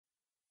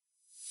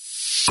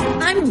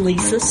I'm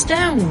Lisa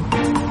Stone.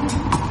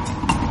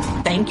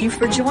 Thank you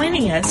for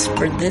joining us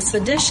for this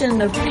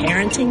edition of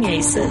Parenting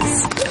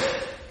Aces.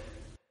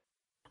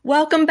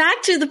 Welcome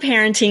back to the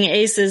Parenting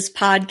Aces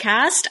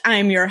podcast.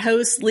 I'm your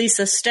host,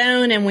 Lisa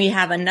Stone, and we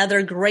have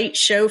another great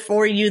show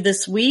for you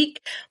this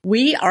week.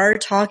 We are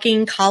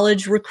talking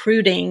college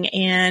recruiting,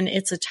 and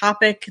it's a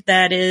topic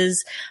that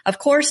is, of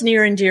course,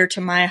 near and dear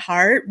to my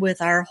heart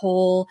with our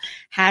whole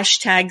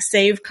hashtag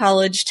Save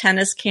College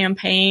Tennis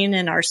campaign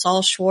and our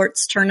Saul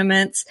Schwartz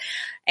tournaments.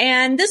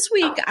 And this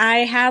week I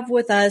have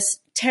with us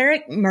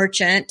Tarek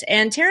Merchant,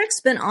 and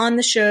Tarek's been on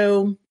the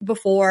show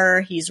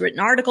before. He's written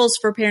articles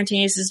for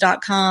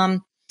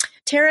parentingaces.com.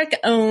 Tarek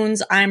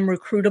owns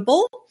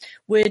IMRecruitable,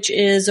 which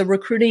is a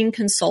recruiting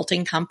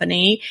consulting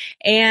company,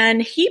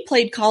 and he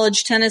played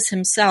college tennis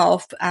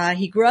himself.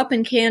 He grew up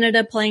in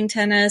Canada playing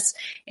tennis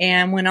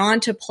and went on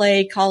to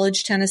play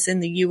college tennis in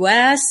the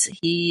U.S.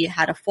 He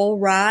had a full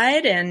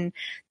ride, and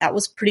that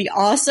was pretty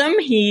awesome.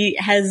 He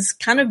has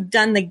kind of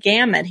done the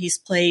gamut. He's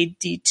played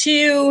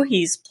D2,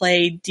 he's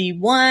played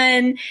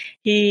D1,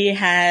 he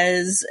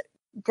has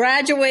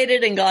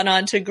graduated and gone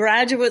on to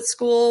graduate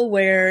school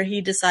where he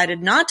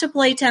decided not to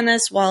play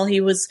tennis while he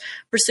was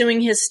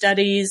pursuing his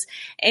studies.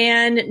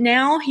 And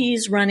now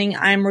he's running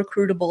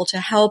IMRecruitable to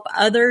help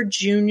other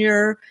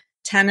junior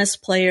tennis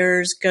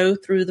players go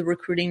through the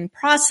recruiting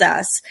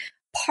process.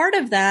 Part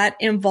of that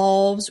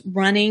involves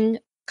running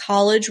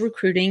college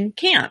recruiting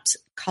camps,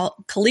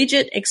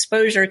 collegiate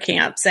exposure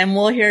camps. And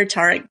we'll hear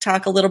Tarek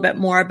talk a little bit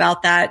more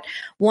about that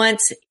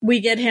once we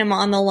get him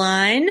on the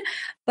line.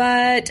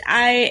 But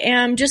I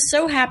am just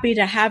so happy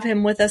to have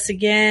him with us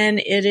again.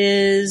 It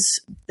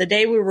is the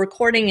day we're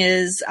recording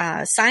is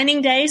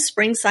signing day,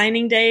 spring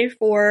signing day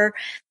for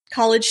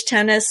college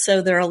tennis.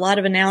 So there are a lot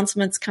of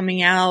announcements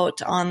coming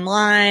out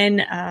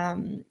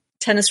online.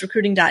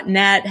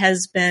 Tennisrecruiting.net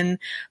has been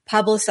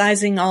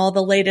publicizing all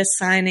the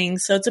latest signings.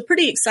 So it's a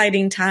pretty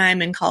exciting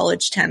time in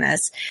college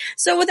tennis.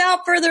 So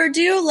without further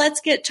ado, let's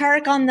get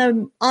Tarek on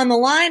the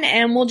line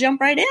and we'll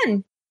jump right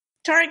in.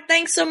 Tarek,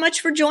 thanks so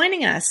much for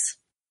joining us.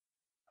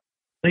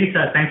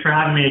 Lisa, thanks for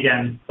having me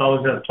again. It's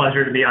always a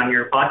pleasure to be on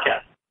your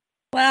podcast.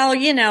 Well,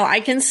 I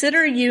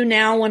consider you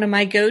now one of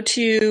my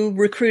go-to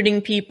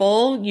recruiting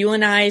people. You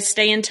and I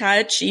stay in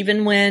touch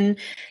even when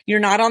you're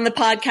not on the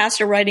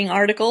podcast or writing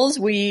articles.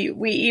 We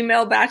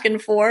email back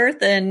and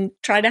forth and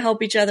try to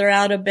help each other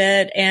out a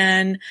bit.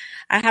 And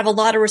I have a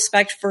lot of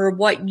respect for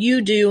what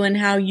you do and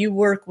how you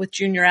work with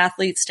junior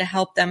athletes to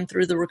help them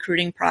through the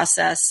recruiting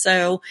process.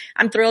 So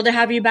I'm thrilled to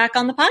have you back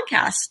on the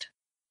podcast.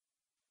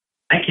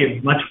 Thank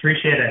you. Much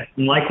appreciate it.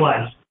 And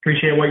likewise.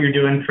 Appreciate what you're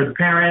doing for the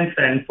parents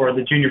and for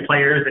the junior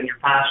players, and your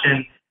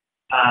passion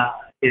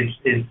is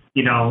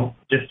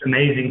just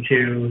amazing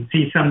to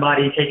see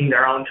somebody taking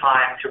their own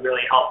time to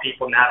really help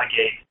people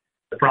navigate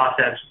the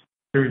process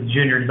through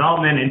junior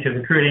development into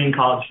recruiting,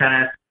 college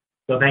tennis.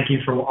 So thank you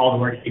for all the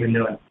work you've been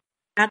doing.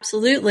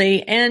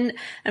 Absolutely. And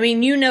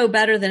you know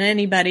better than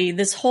anybody,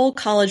 this whole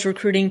college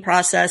recruiting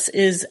process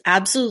is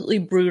absolutely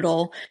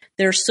brutal.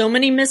 There's so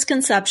many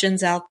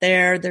misconceptions out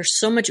there. There's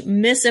so much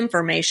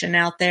misinformation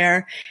out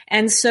there.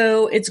 And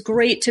so it's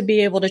great to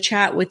be able to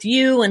chat with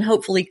you and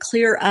hopefully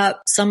clear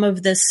up some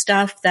of this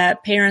stuff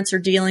that parents are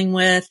dealing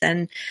with.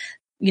 And,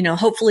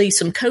 hopefully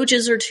some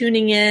coaches are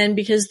tuning in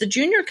because the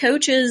junior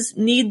coaches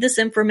need this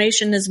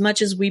information as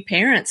much as we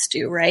parents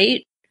do,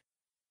 right?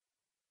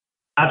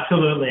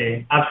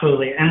 Absolutely.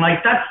 Absolutely. And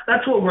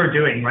that's what we're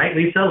doing, right,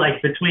 Lisa?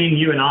 Between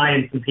you and I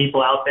and some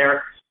people out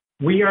there,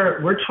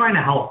 we're trying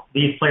to help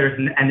these players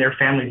and their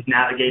families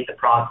navigate the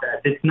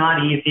process. It's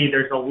not easy.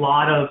 There's a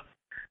lot of,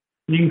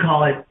 you can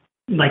call it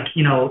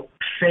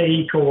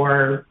fake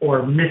or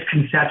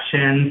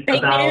misconceptions fake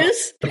about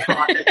news? The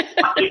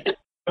process.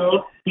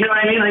 You know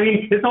what I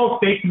mean? This whole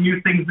fake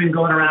news thing's been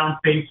going around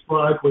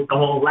Facebook with the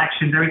whole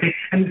elections and everything.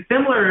 And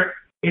similar,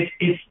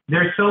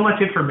 there's so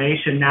much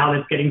information now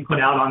that's getting put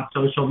out on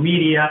social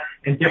media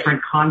and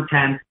different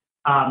content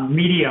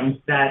mediums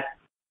that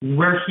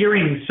we're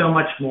hearing so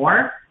much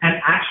more. And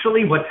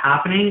actually what's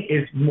happening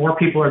is more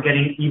people are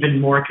getting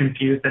even more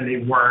confused than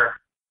they were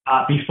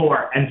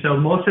before. And so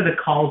most of the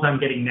calls I'm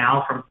getting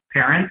now from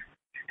parents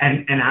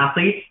and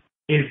athletes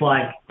is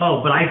like,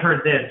 oh, but I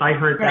heard this, I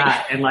heard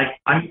that. And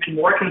I'm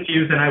more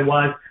confused than I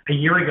was a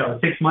year ago,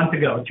 6 months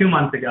ago, 2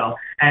 months ago.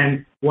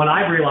 And what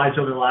I've realized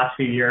over the last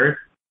few years,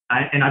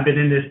 and I've been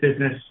in this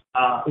business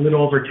a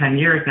little over 10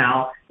 years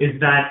now, is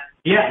that,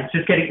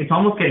 it's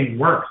almost getting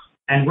worse.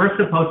 And we're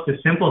supposed to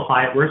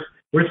simplify it.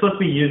 We're supposed to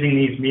be using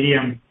these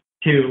mediums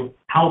to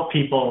help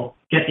people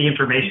get the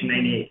information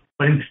they need.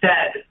 But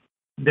instead,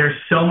 there's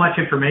so much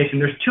information.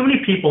 There's too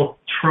many people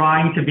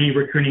trying to be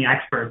recruiting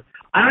experts.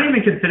 I don't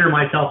even consider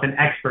myself an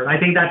expert. I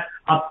think that's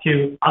up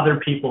to other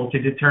people to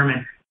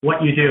determine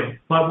what you do.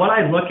 But what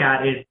I look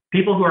at is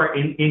people who are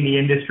in the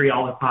industry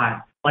all the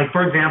time.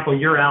 For example,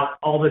 you're out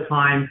all the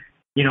time,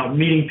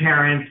 meeting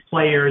parents,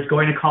 players,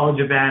 going to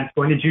college events,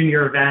 going to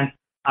junior events,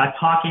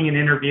 talking and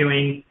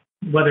interviewing,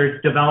 whether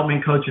it's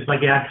development coaches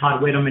like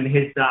Todd Whittam and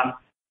his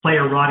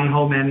player Ronnie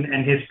Holman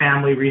and his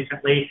family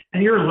recently.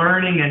 And you're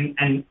learning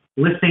and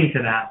listening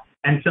to them.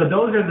 And so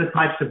those are the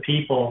types of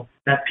people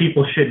that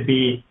people should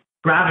be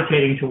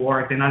gravitating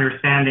towards and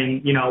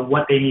understanding,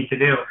 what they need to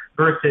do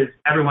versus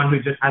everyone who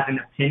just has an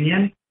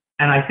opinion.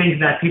 And I think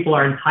that people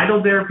are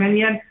entitled to their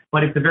opinion,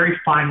 but it's a very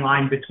fine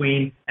line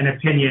between an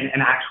opinion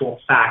and actual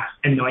facts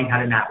and knowing how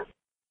to navigate.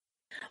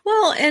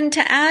 Well, and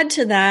to add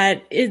to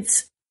that,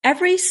 it's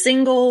every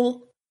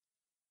single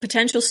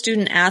potential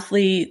student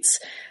athlete's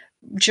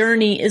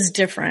journey is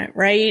different,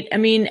 right? I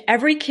mean,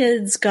 every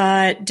kid's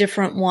got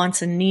different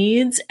wants and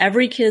needs.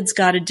 Every kid's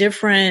got a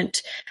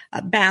different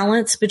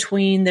balance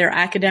between their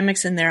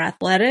academics and their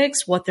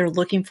athletics, what they're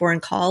looking for in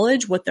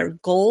college, what their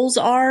goals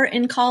are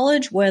in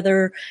college,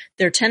 whether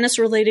they're tennis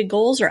related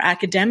goals or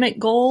academic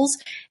goals.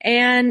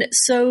 And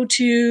so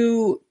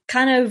to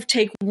kind of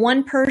take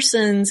one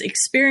person's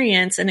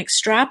experience and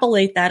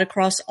extrapolate that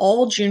across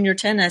all junior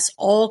tennis,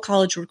 all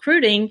college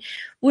recruiting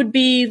would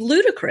be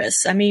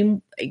ludicrous. I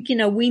mean,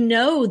 we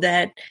know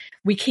that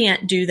we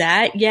can't do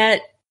that,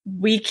 yet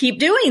we keep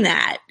doing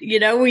that.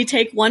 We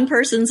take one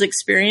person's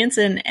experience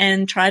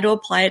and try to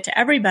apply it to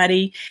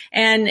everybody.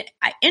 And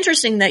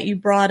interesting that you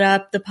brought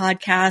up the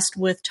podcast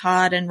with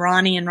Todd and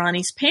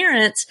Ronnie's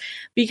parents,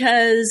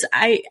 because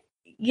I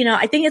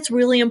think it's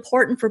really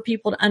important for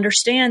people to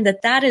understand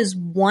that that is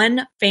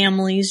one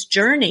family's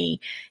journey.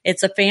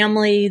 It's a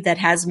family that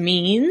has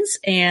means,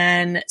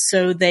 and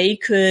so they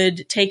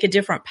could take a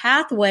different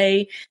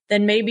pathway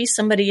than maybe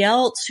somebody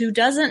else who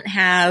doesn't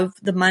have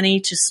the money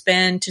to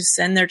spend to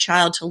send their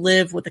child to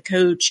live with a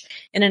coach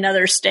in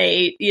another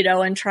state,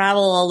 and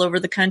travel all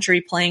over the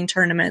country playing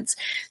tournaments.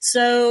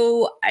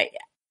 So I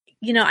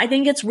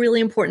think it's really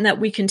important that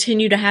we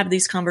continue to have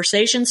these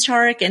conversations,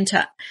 Tarek, and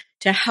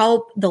to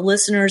help the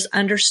listeners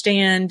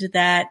understand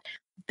that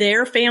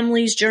their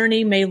family's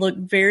journey may look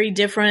very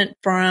different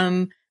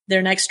from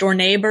their next door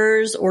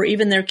neighbors or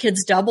even their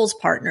kids' doubles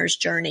partner's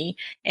journey.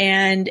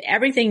 And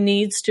everything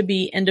needs to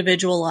be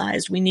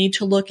individualized. We need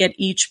to look at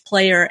each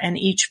player and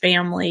each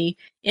family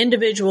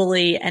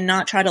individually and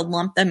not try to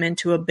lump them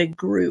into a big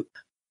group.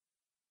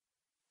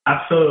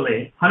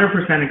 Absolutely.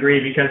 100%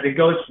 agree, because it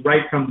goes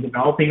right from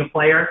developing a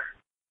player.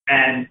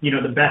 And,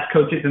 the best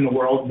coaches in the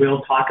world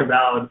will talk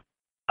about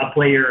a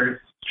player's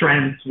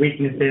strengths,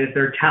 weaknesses,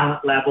 their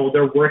talent level,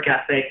 their work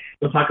ethic.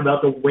 They'll talk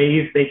about the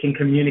ways they can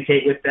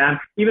communicate with them.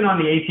 Even on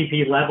the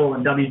ATP level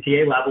and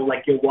WTA level,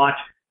 like you'll watch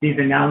these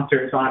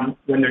announcers on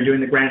when they're doing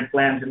the Grand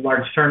Slams and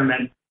large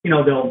tournaments,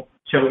 they'll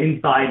show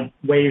inside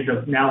ways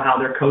of now how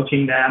they're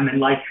coaching them.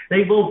 And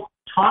they will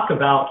talk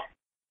about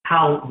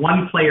how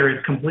one player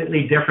is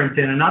completely different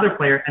than another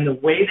player, and the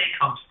way they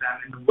coach them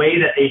and the way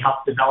that they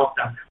help develop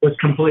them was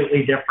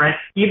completely different,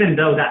 even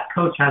though that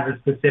coach has a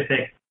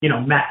specific,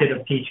 method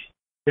of teaching.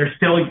 They're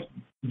still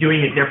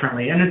doing it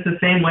differently. And it's the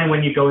same way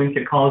when you go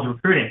into college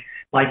recruiting.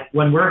 Like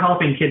when we're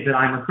helping kids at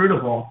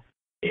IMRecruitable,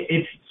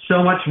 it's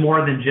so much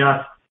more than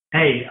just,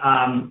 hey,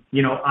 I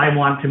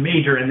want to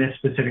major in this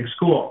specific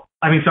school.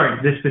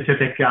 This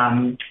specific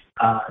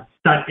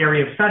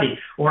area of study,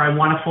 or I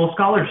want a full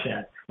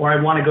scholarship, or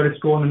I want to go to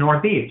school in the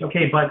Northeast.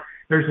 Okay, but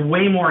there's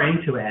way more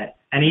into it.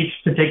 And each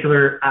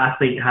particular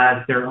athlete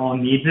has their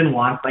own needs and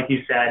wants, like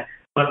you said,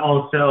 but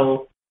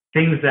also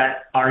things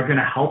that are going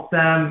to help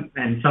them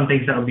and some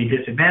things that will be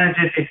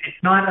disadvantages.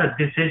 It's not a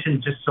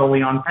decision just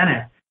solely on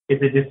tennis.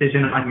 It's a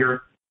decision on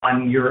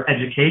your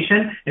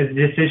education. It's a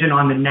decision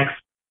on the next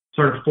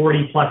sort of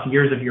 40 plus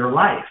years of your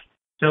life.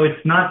 So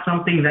it's not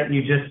something that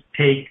you just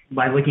take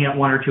by looking at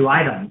one or two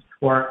items,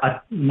 or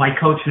my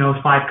coach knows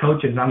 5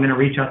 coaches, I'm going to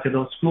reach out to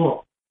those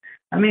schools.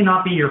 That may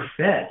not be your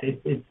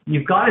fit.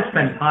 You've got to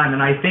spend time.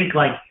 And I think,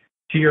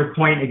 to your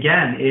point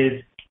again,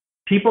 is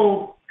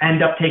people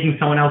end up taking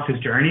someone else's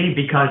journey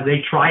because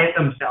they try it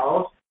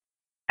themselves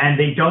and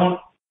they don't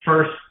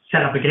first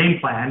set up a game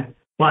plan,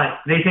 but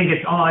they think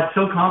it's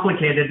so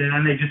complicated, and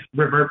then they just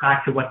revert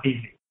back to what's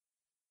easy.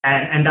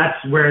 And that's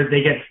where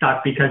they get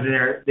stuck, because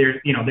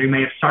they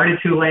may have started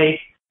too late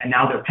and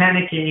now they're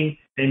panicking.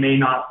 They may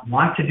not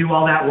want to do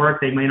all that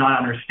work. They may not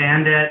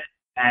understand it,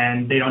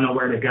 and they don't know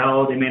where to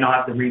go. They may not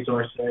have the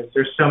resources.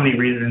 There's so many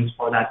reasons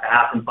for that to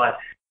happen, but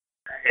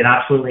it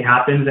absolutely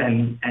happens.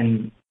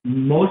 And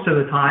most of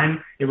the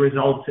time it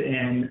results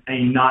in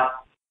a not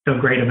so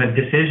great of a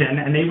decision,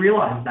 and they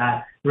realize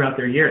that throughout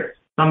their years.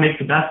 Some make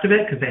the best of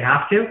it because they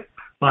have to,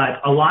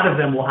 but a lot of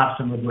them will have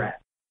some regret.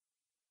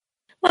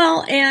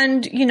 Well,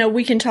 and,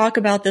 we can talk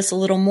about this a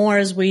little more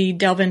as we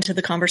delve into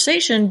the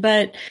conversation,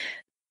 but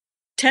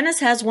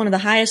tennis has one of the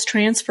highest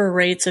transfer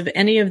rates of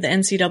any of the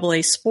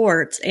NCAA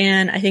sports.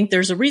 And I think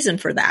there's a reason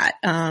for that.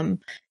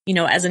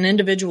 As an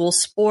individual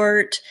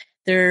sport,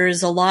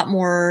 there's a lot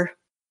more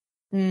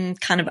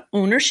kind of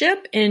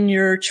ownership in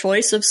your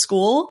choice of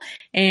school.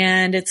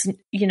 And it's,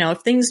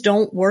 if things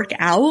don't work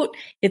out,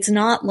 it's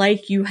not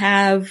like you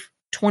have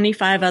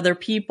 25 other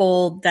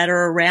people that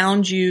are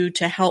around you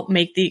to help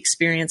make the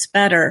experience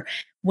better.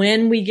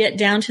 When we get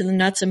down to the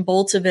nuts and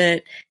bolts of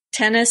it,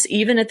 tennis,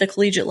 even at the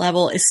collegiate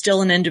level, is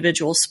still an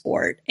individual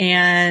sport.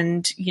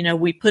 And,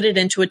 we put it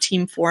into a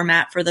team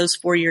format for those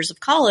 4 years of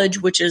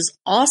college, which is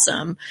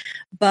awesome.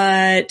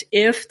 But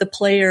if the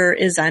player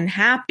is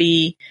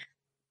unhappy,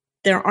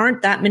 there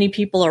aren't that many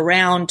people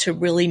around to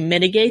really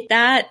mitigate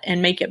that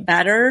and make it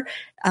better.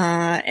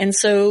 And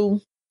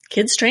so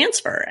kids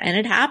transfer, and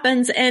it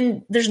happens,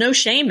 and there's no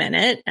shame in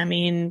it. I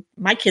mean,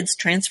 my kid's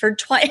transferred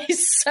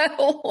twice.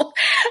 So,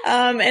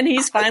 and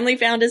he's finally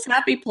found his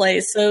happy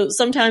place. So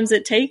sometimes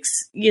it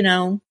takes,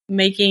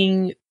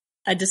 making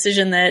a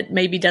decision that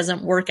maybe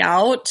doesn't work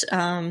out,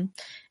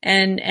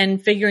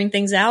 and figuring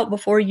things out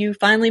before you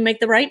finally make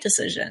the right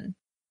decision.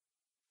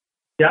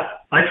 Yeah,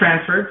 I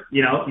transferred.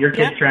 Your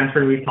kids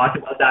transferred. We've talked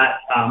about that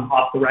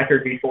off the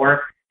record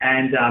before.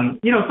 And,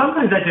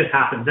 sometimes that just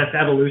happens. That's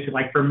evolution.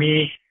 Like for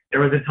me, there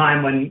was a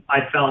time when I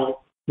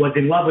was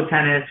in love with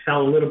tennis,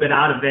 fell a little bit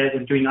out of it,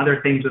 was doing other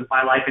things with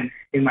my life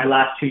in my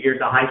last 2 years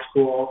of high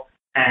school.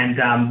 And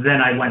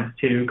then I went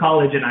to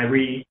college and I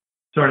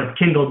sort of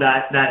kindled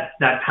that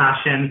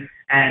passion,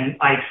 and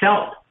I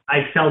excelled. I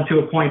excelled to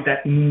a point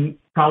that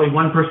probably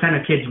 1%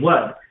 of kids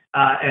would.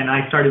 And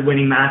I started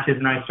winning matches,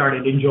 and I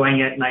started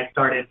enjoying it, and I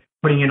started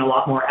putting in a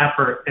lot more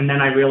effort. And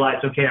then I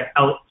realized, okay,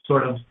 I've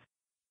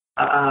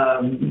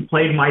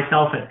played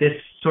myself at this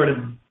sort of,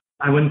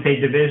 I wouldn't say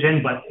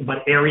division,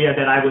 but area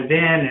that I was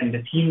in, and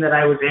the team that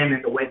I was in,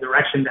 and the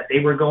direction that they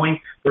were going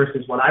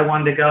versus what I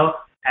wanted to go.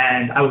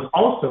 And I was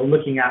also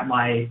looking at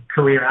my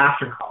career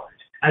after college.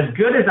 As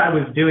good as I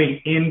was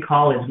doing in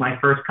college my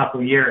first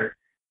couple of years,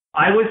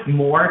 I was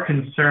more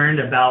concerned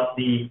about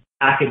the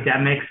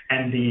academics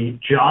and the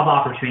job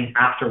opportunity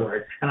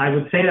afterwards. And I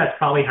would say that's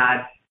probably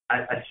had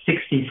a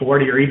 60-40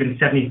 or even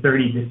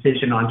 70-30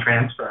 decision on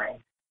transferring.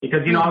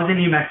 Because, I was in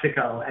New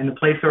Mexico, and the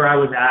place where I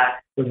was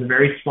at was a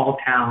very small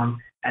town,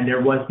 and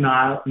there was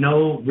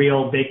no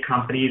real big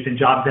companies and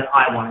jobs that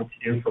I wanted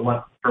to do for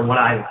what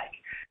I like.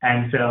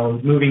 And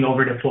so moving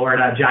over to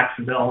Florida,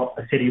 Jacksonville,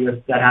 a city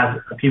that has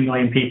a few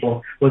million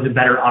people, was a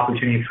better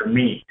opportunity for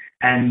me.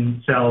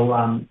 And so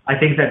I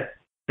think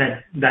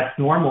that's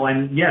normal.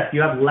 And yes,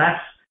 you have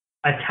less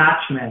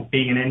attachment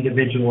being an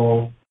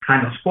individual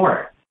kind of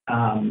sport.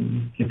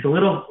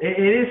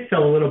 It is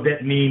still a little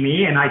bit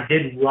me, and I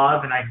do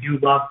love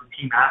the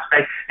team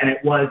aspect, and it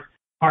was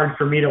hard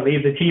for me to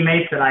leave the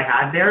teammates that I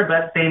had there, but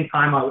at the same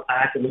time, I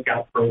had to look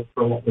out for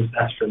what was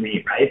best for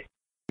me, right?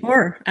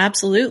 Sure,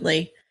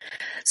 absolutely.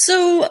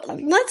 So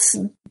let's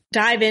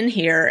dive in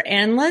here,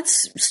 and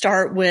let's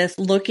start with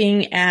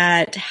looking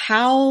at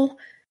how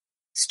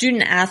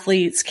student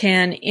athletes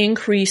can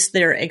increase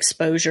their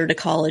exposure to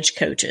college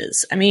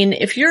coaches. I mean,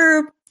 if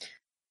you're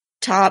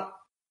top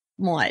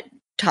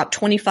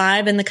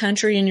 25 in the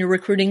country in your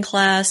recruiting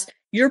class,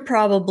 you're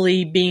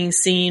probably being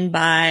seen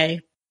by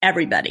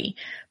everybody.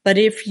 But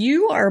if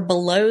you are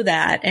below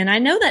that, and I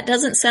know that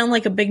doesn't sound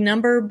like a big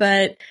number,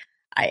 but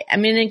I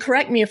mean, and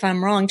correct me if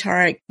I'm wrong,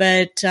 Tarek,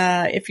 but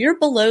if you're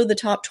below the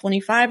top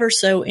 25 or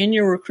so in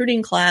your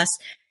recruiting class,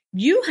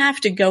 you have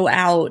to go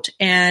out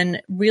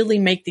and really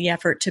make the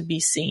effort to be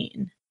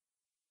seen.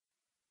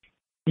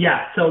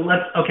 Yeah. So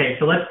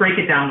let's break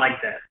it down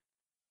like this.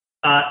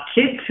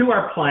 Kids who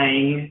are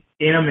playing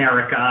in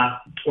America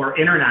or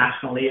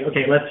internationally,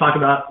 okay, let's talk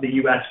about the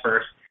U.S.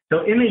 first. So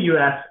in the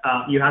U.S.,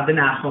 you have the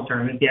national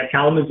tournaments. You have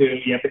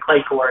Kalamazoo, you have the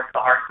clay courts, the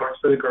hard courts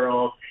for the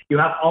girls. You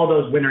have all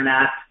those winter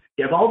nats.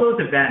 You have all those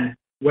events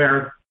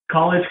where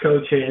college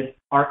coaches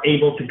are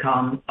able to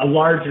come, a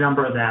large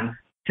number of them,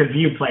 to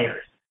view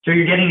players. So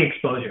you're getting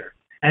exposure.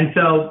 And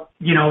so,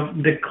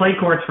 the clay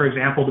courts, for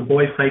example, the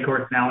boys' clay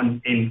courts now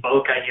in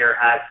Boca here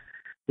has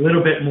a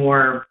little bit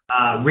more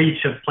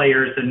reach of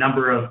players. The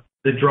number of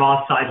the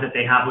draw size that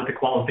they have with the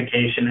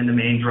qualification and the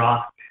main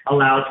draw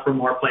allows for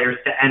more players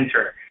to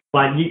enter.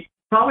 But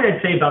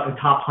I'd say about the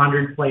top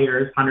 100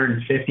 players,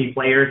 150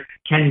 players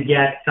can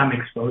get some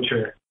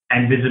exposure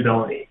and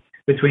visibility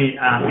between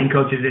in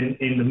coaches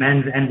in the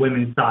men's and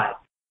women's side.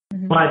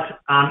 Mm-hmm. But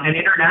and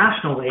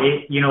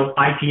internationally,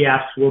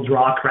 ITFs will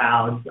draw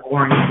crowds,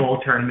 Orange Bowl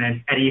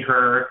tournaments, Eddie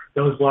Herr,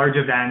 those large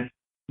events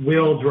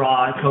will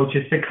draw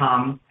coaches to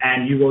come,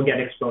 and you will get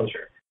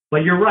exposure.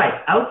 But you're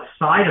right.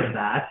 Outside of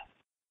that,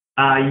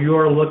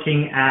 you're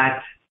looking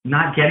at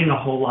not getting a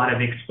whole lot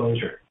of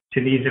exposure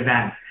to these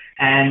events.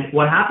 And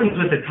what happens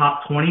with the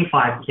top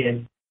 25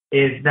 kids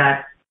is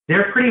that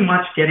they're pretty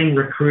much getting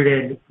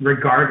recruited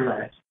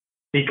regardless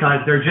because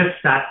they're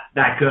just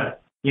that good,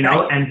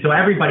 Right. And so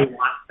everybody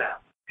wants them.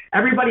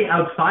 Everybody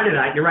outside of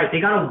that, you're right, they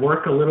got to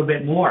work a little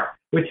bit more,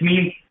 which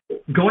means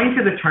going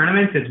to the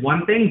tournaments is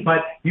one thing, but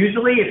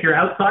usually if you're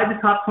outside the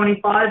top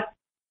 25,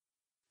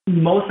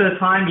 most of the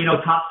time,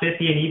 top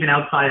 50 and even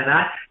outside of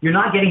that, you're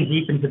not getting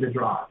deep into the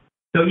draws.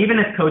 So even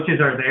if coaches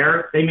are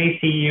there, they may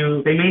see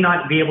you, they may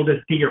not be able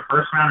to see your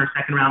first round or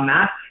second round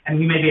match, and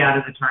you may be out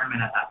of the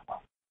tournament at that point.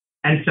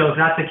 And so if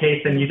that's the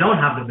case, then you don't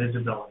have the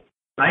visibility,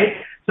 right?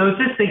 So it's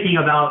just thinking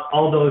about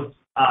all those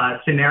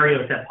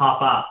scenarios that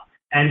pop up.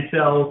 And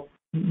so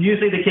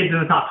usually the kids in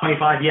the top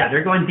 25,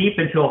 they're going deep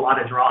into a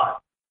lot of draws.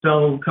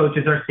 So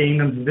coaches are seeing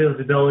them, the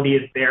visibility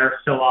is there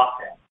so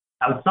often.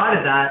 outside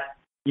of that,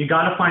 you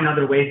got to find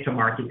other ways to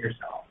market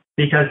yourself,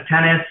 because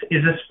tennis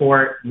is a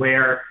sport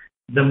where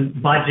the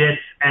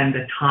budgets and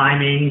the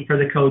timing for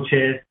the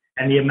coaches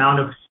and the amount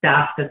of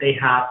staff that they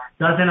have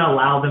doesn't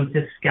allow them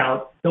to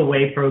scout the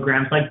way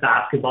programs like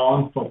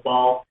basketball and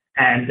football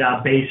and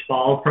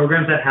baseball,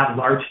 programs that have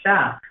large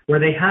staff, where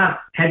they have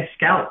head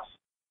scouts.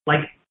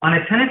 Like on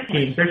a tennis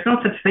team, there's no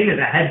such thing as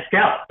a head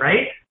scout,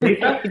 right,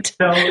 Lisa? Right.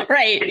 So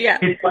right, yeah.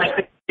 It's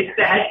like it's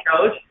the head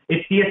coach,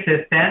 it's the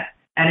assistant,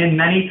 and in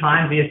many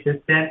times the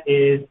assistant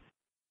is,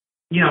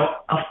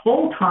 a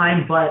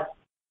full-time, but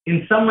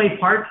in some way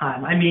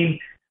part-time. I mean,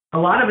 a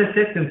lot of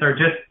assistants are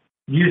just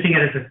using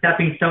it as a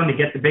stepping stone to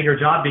get the bigger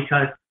job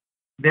because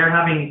they're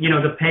having,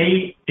 the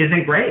pay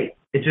isn't great.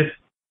 It just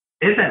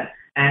isn't.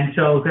 And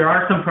so there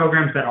are some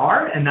programs that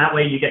are, and that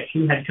way you get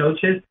 2 head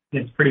coaches,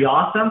 and it's pretty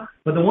awesome.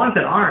 But the ones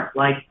that aren't,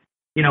 like,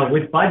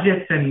 with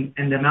budgets and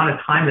the amount of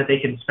time that they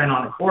can spend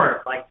on the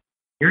court, like,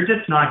 you're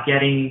just not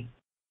getting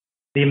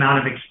the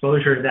amount of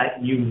exposure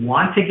that you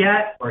want to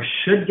get or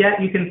should get,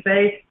 you can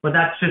say, but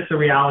that's just the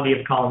reality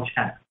of college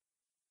tennis.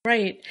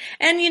 Right.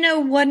 And,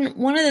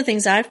 one of the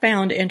things I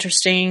found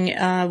interesting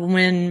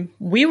when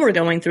we were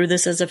going through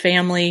this as a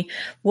family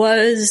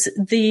was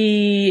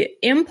the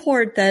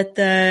import that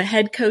the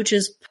head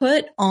coaches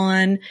put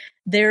on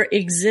their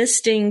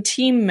existing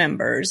team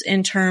members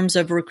in terms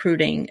of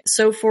recruiting.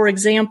 So, for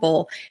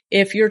example,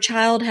 if your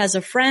child has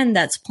a friend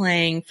that's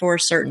playing for a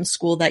certain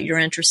school that you're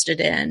interested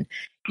in,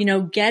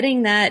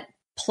 getting that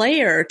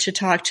player to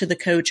talk to the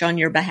coach on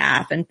your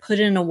behalf and put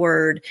in a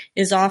word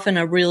is often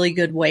a really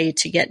good way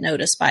to get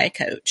noticed by a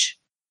coach.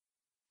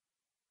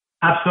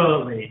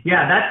 Absolutely.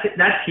 Yeah,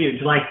 that's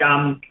huge. Like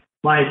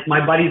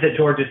my buddies at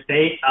Georgia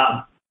State,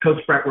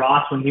 Coach Brett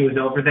Ross, when he was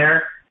over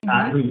there,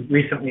 who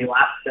recently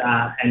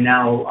left, and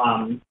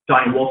now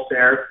Johnny Wolf's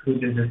there,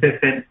 who's his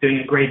assistant, doing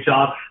a great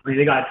job.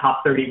 They got a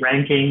top 30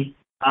 ranking.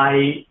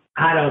 I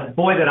had a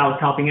boy that I was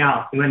helping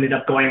out who ended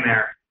up going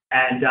there.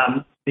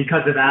 And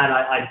because of that,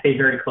 I stay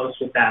very close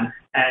with them.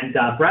 And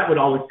Brett would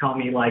always tell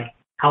me, like,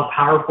 how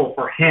powerful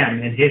for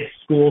him in his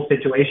school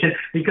situation,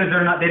 because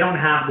they don't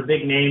have the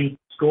big name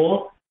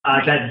school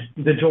that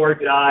the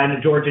Georgia and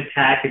the Georgia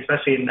Tech,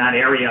 especially in that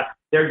area.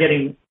 They're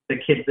getting the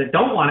kids that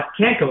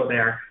can't go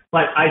there.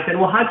 But I said,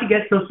 well, how'd you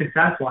get so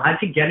successful? How'd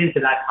you get into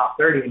that top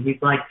 30? And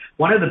he's like,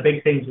 one of the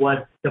big things was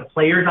the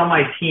players on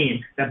my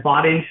team that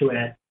bought into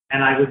it,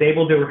 and I was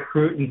able to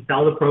recruit and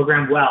sell the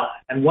program well.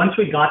 And once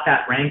we got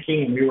that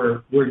ranking and we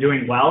were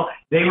doing well,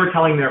 they were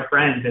telling their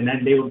friends, and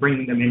then they were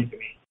bringing them into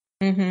me.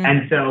 Mm-hmm.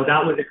 And so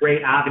that was a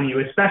great avenue,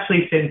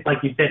 especially since, like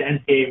you said,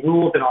 NCAA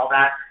rules and all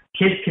that.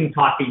 Kids can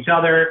talk to each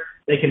other.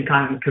 They can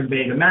kind of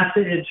convey the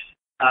message,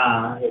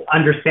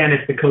 understand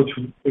if the coach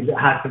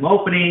has some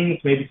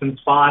openings, maybe some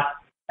spots,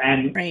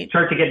 and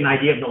start to get an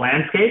idea of the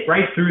landscape,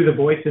 right, through the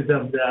voices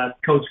of the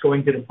coach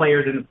going to the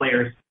players and the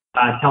players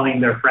telling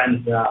their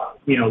friends,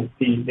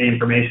 the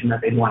information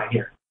that they'd want to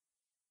hear.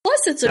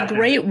 Plus, it's a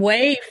great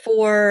way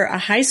for a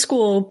high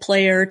school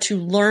player to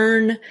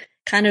learn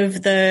kind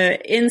of the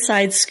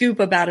inside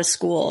scoop about a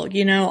school.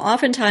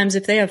 Oftentimes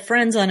if they have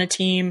friends on a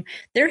team,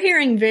 they're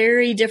hearing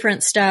very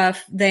different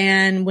stuff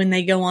than when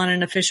they go on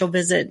an official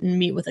visit and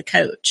meet with a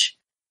coach.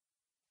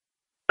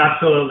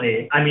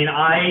 Absolutely. I mean,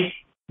 I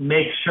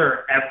make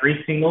sure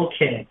every single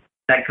kid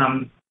that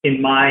comes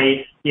in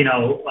my,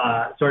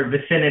 sort of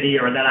vicinity,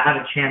 or that I have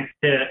a chance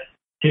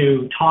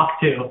to talk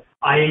to,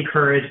 I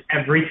encourage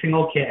every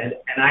single kid,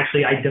 and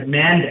actually I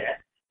demand it,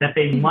 that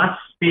they must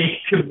speak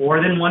to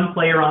more than one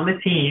player on the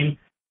team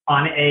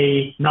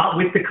not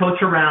with the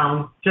coach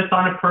around, just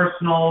on a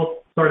personal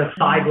sort of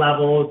side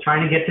level,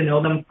 trying to get to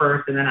know them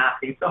first and then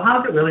asking, so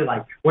how's it really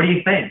like? What do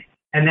you think?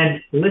 And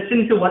then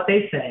listen to what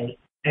they say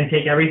and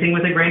take everything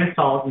with a grain of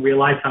salt and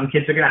realize some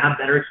kids are going to have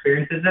better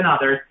experiences than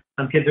others.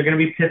 Some kids are going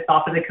to be pissed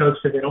off at the coach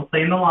because they don't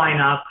play in the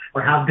lineup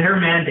or have their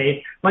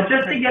mandate. But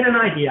just to get an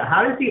idea,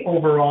 how is the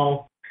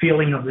overall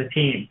feeling of the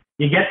team?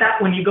 You get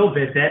that when you go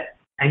visit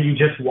and you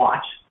just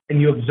watch and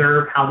you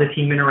observe how the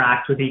team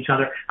interacts with each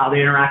other, how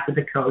they interact with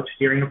the coach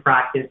during a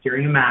practice,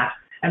 during a match,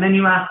 and then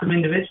you ask them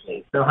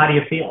individually, so how do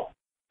you feel?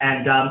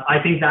 And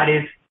I think that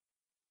is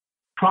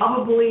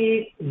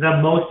probably the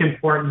most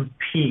important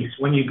piece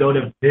when you go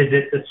to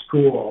visit the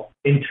school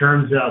in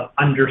terms of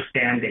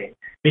understanding.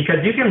 Because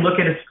you can look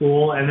at a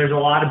school and there's a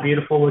lot of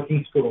beautiful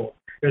looking schools.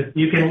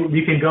 You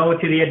can go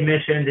to the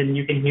admissions and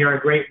you can hear a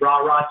great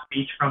rah-rah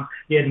speech from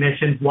the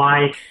admissions,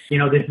 why,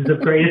 this is the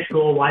greatest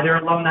school, why their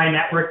alumni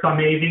network's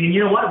amazing. And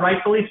you know what?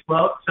 Rightfully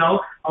so,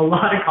 a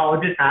lot of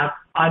colleges have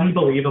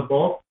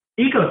unbelievable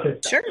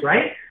ecosystems,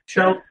 right?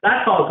 Sure. So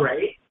that's all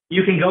great.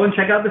 You can go and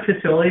check out the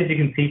facilities. You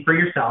can see for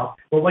yourself.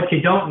 But what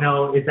you don't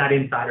know is that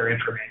insider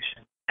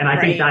information. And I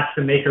think that's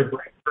the make or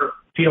break for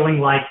feeling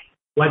like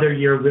whether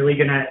you're really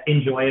going to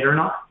enjoy it or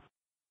not.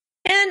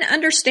 And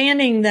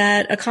understanding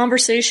that a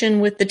conversation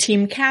with the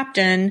team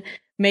captain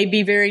may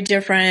be very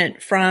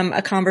different from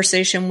a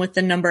conversation with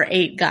the number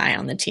 8 guy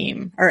on the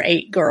team or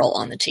 8 girl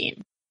on the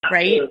team,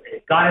 right?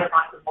 Absolutely. Got to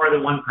talk to more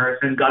than one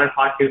person. Got to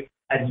talk to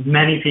as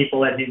many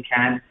people as you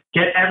can.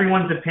 get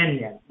everyone's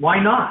opinion.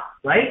 Why not,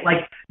 right?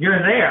 Like, you're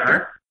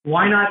there.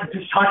 Why not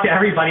just talk to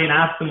everybody and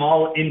ask them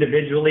all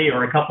individually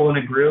or a couple in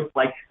a group,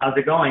 like, how's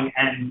it going?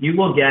 And you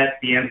will get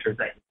the answers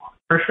that you want,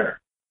 for sure.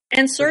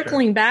 And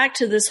circling back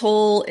to this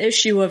whole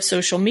issue of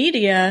social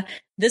media,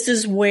 this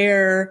is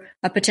where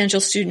a potential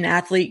student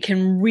athlete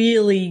can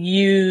really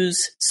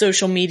use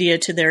social media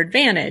to their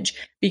advantage,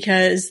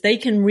 because they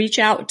can reach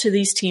out to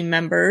these team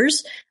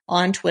members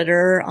on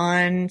Twitter,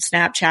 on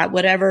Snapchat,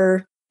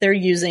 whatever they're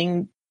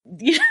using,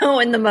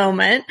 in the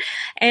moment,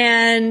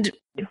 and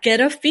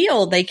get a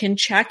feel. They can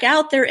check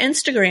out their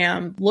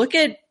Instagram, look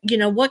at,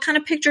 what kind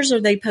of pictures are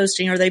they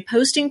posting? Are they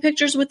posting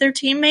pictures with their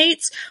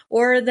teammates,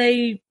 or are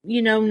they,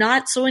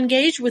 not so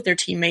engaged with their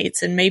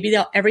teammates? And maybe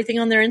everything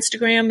on their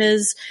Instagram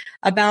is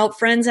about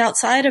friends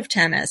outside of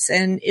tennis.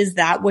 And is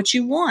that what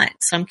you want?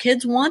 Some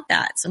kids want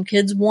that. Some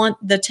kids want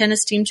the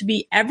tennis team to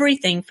be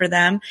everything for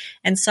them.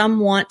 And some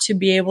want to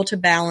be able to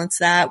balance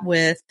that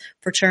with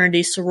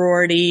fraternity,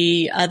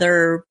 sorority,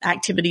 other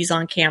activities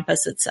on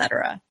campus,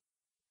 etc.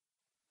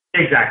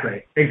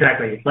 Exactly.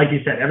 Like you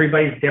said,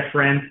 everybody's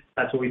different.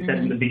 That's what we said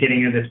in the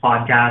beginning of this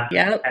podcast.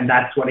 Yep. And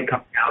that's what it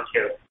comes down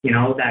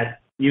to, that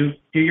you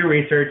do your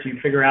research, you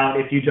figure out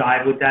if you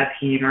jive with that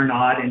team or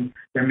not. And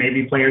there may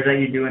be players that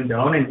you do and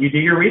don't, and you do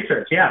your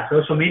research. Yeah.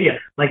 Social media,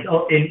 like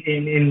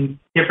in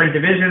different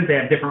divisions, they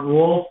have different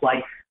rules.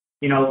 Like,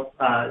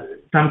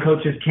 some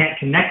coaches can't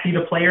connect you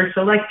to players.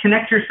 So like,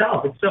 connect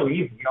yourself. It's so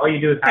easy. All you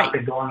do is have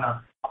to go on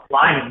a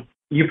line, and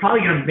you're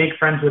probably going to make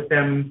friends with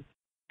them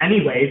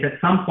anyways at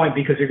some point,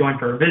 because you're going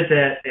for a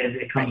visit.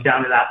 It comes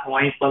down to that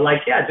point. But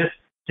like, yeah,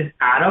 just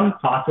add them,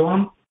 talk to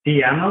them,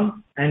 DM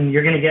them, and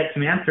you're going to get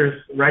some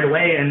answers right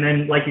away. And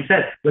then, like you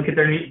said, look at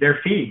their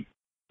feed.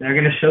 They're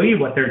going to show you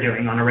what they're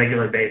doing on a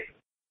regular basis.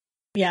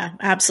 Yeah,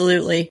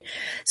 absolutely.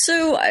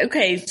 So,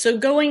 okay. So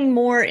going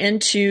more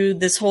into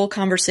this whole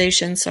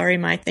conversation, sorry,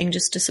 my thing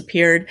just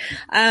disappeared,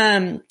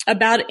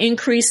 about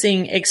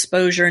increasing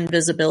exposure and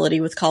visibility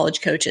with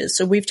college coaches.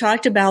 So we've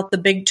talked about the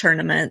big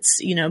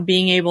tournaments,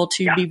 being able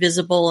to be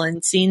visible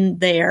and seen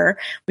there.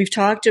 We've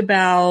talked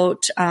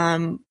about,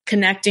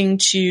 connecting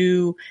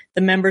to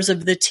the members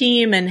of the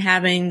team and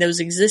having those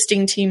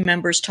existing team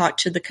members talk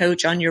to the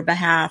coach on your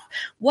behalf.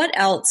 What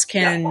else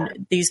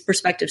can these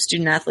prospective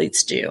student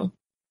athletes do?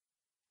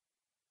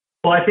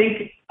 Well, I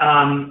think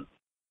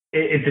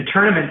it's a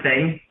tournament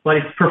thing, but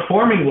it's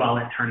performing well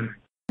at tournaments.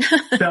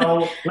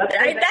 So let's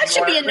say that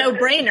should be a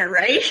no-brainer,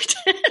 right?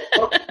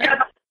 Well, yeah,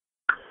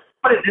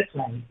 put it this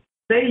way.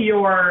 Say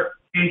you're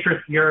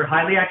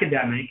highly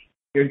academic,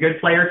 you're a good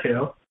player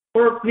too,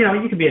 or,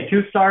 you could be a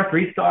 2-star,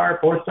 3-star,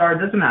 4-star,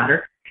 doesn't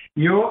matter.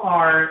 You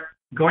are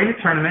going to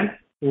tournaments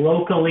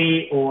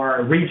locally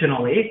or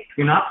regionally.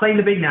 You're not playing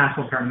the big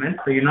national tournaments,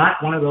 so you're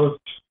not one of those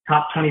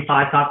top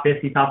 25, top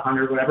 50, top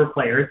 100, whatever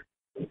players.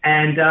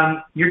 And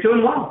you're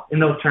doing well in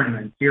those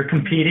tournaments. You're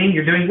competing.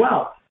 You're doing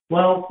well.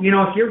 Well,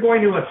 if you're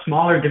going to a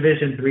smaller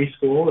Division III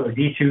school or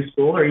D2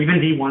 school or even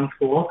D1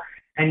 school,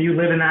 and you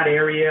live in that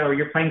area or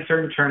you're playing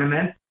certain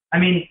tournaments, I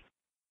mean,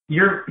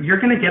 you're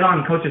going to get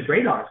on coaches'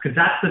 radars, because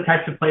that's the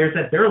types of players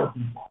that they're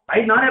looking for,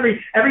 right? Not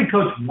every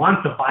coach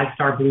wants a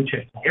 5-star blue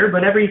chip player,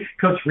 but every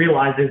coach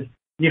realizes,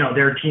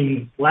 their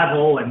team's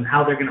level and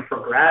how they're going to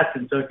progress.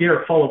 And so if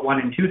you're full of 1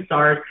 and 2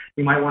 stars,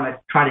 you might want to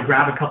try to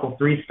grab a couple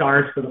 3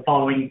 stars for the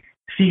following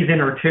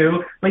season or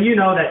two, but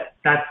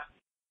that's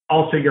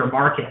also your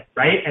market,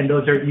 right? And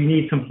you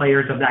need some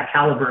players of that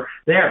caliber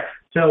there.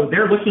 So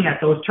they're looking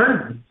at those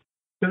tournaments.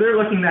 So they're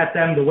looking at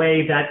them the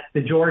way that the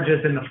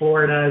Georgias and the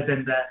Floridas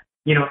and the,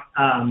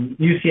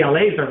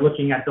 UCLAs are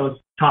looking at those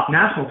top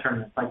national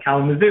tournaments like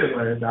Kalamazoo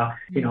or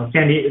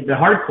the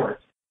hard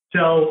courts.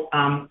 So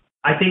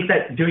I think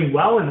that doing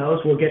well in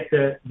those will get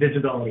the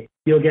visibility.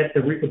 You'll get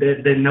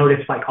the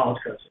notice by college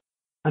coaches.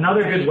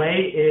 Another good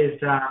way is,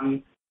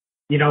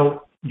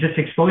 just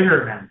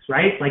exposure events,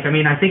 right? Like,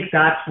 I think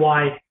that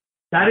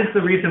is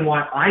the reason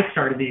why I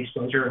started the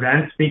exposure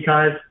events,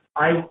 because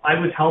I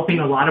was helping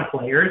a lot of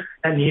players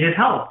that needed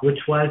help, which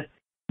was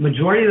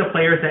majority of the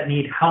players that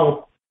need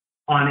help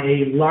on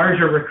a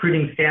larger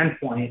recruiting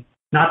standpoint.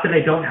 Not that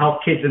I don't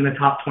help kids in the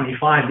top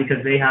 25,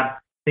 because they have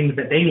things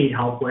that they need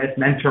help with,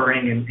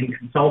 mentoring and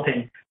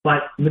consulting,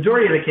 but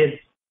majority of the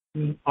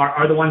kids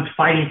are the ones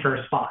fighting for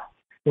a spot,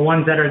 the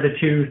ones that are the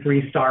 2,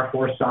 3-star,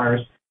 4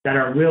 stars that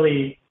are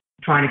really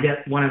trying to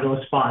get one of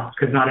those spots,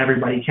 because not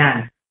everybody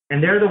can.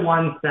 And they're the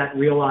ones that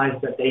realize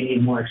that they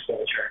need more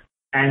exposure.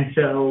 And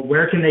so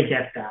where can they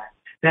get that?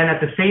 Then at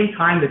the same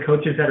time, the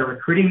coaches that are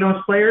recruiting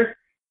those players,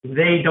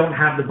 they don't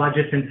have the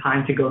budgets and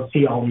time to go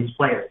see all these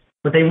players,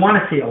 but they want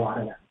to see a lot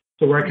of them.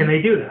 So where can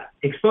they do that?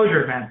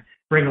 Exposure events.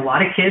 Bring a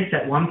lot of kids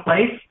at one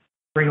place,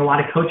 bring a lot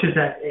of coaches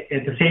at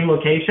the same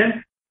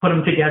location, put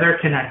them together,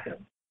 connect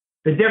them.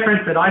 The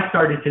difference that I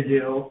started to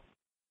do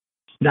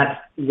that's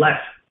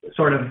less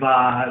sort of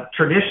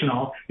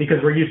traditional, because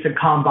we're used to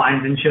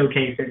combines and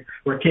showcases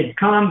where kids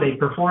come, they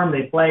perform,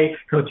 they play,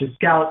 coaches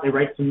scout, they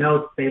write some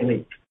notes, they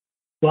leave.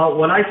 Well,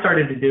 what I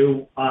started to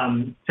do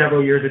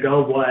several years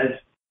ago was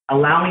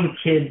allowing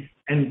kids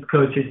and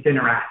coaches to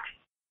interact.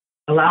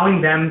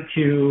 allowing them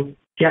to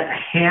get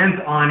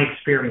hands-on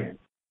experience.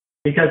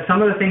 Because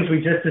some of the things we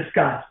just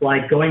discussed,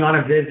 like going on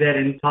a visit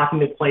and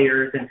talking to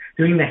players and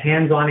doing the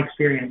hands-on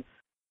experience,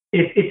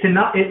 it's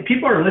enough.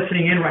 People are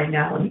listening in right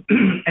now, and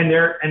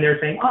they're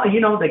saying, "Oh,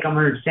 like I'm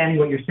understanding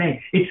what you're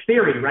saying." It's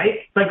theory, right?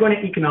 It's like going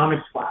to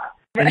economics class,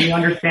 and you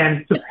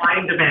understand supply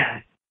and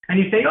demand, and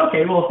you say,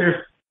 "Okay, well,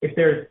 if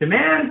there's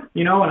demand,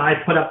 and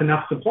I put up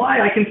enough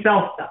supply, I can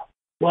sell stuff."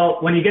 Well,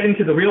 when you get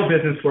into the real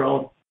business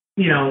world,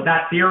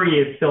 that theory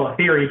is still a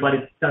theory, but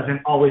it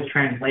doesn't always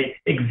translate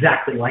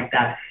exactly like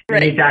that.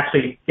 Right. You need to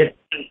actually get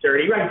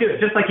dirty, right? Do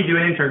it just like you do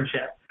an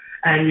internship,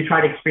 and you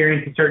try to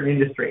experience a certain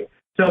industry.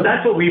 So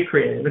that's what we've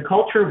created, a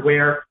culture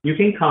where you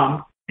can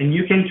come and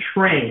you can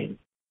train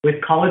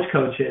with college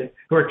coaches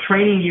who are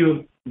training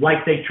you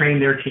like they train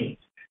their teams.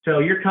 So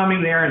you're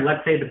coming there, and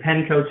let's say the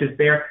Penn coach is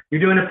there, you're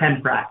doing a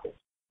Penn practice.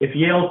 If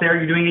Yale's there,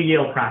 you're doing a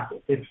Yale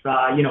practice. If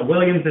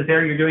Williams is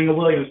there, you're doing a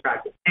Williams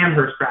practice,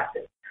 Amherst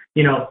practice,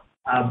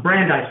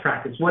 Brandeis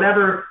practice,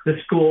 whatever the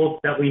schools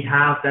that we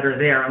have that are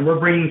there. And we're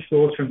bringing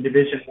schools from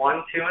Division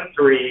 1, 2, and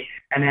 3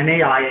 and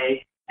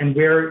NAIA, and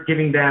we're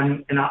giving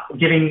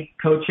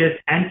coaches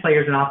and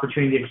players an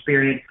opportunity to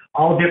experience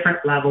all different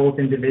levels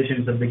and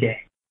divisions of the game.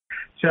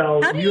 So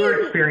how do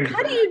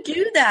you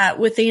do that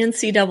with the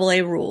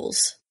NCAA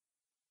rules?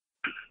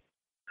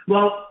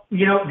 Well,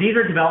 these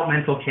are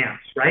developmental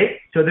camps, right?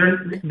 So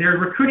they're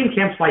recruiting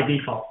camps by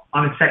default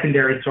on a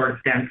secondary sort of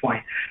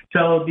standpoint.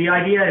 So the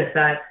idea is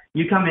that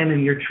you come in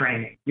and you're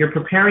training. You're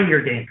preparing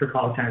your game for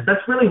college tennis.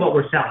 That's really what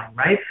we're selling,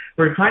 right?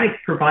 We're trying to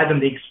provide them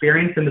the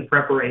experience and the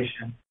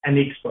preparation and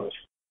the exposure.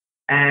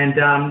 And,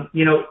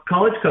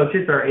 college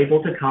coaches are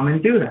able to come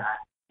and do that.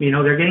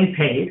 They're getting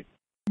paid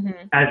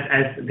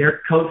as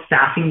they're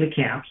staffing the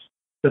camps.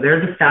 So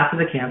they're the staff of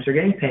the camps. They're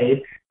getting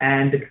paid,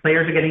 and the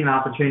players are getting an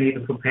opportunity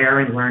to prepare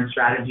and learn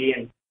strategy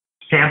and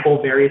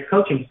sample various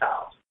coaching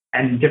styles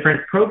and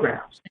different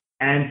programs.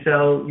 And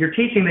so you're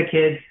teaching the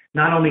kids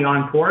not only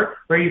on court,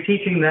 but you're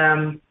teaching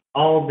them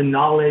all the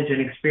knowledge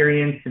and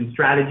experience and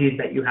strategies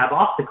that you have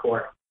off the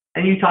court.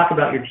 And you talk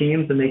about your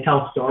teams, and they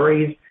tell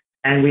stories,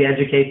 and we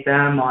educate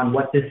them on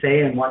what to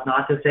say and what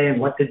not to say and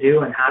what to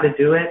do and how to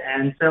do it.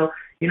 And so,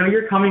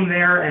 you're coming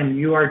there and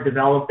you are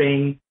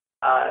developing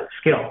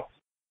skills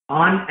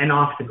on and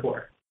off the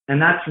court.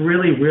 And that's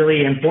really,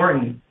 really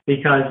important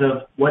because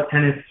of what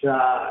tennis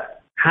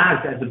has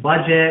as a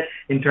budget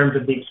in terms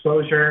of the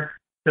exposure.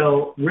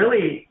 So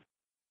really,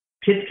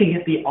 kids can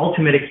get the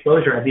ultimate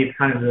exposure at these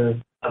kinds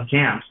of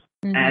camps.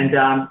 Mm-hmm.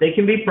 And they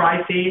can be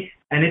pricey,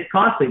 and it's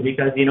costly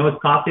because,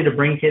 it's costly to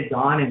bring kids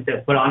on and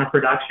to put on a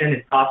production.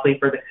 It's costly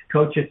for the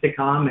coaches to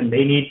come, and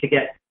they need to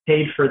get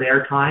paid for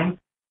their time.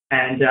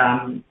 And,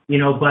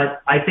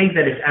 but I think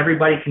that if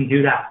everybody can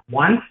do that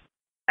once,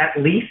 at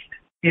least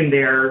in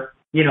their,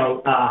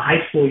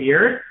 high school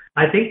years,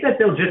 I think that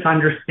they'll just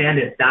understand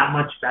it that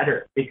much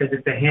better because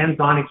it's a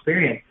hands-on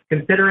experience.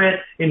 Consider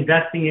it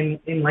investing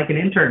in like an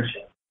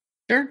internship.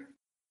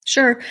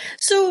 Sure.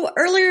 So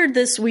earlier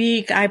this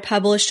week, I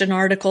published an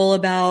article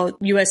about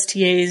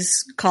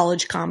USTA's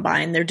college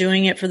combine. They're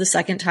doing it for the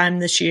second time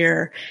this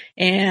year.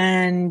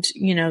 And,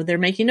 they're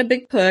making a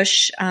big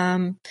push.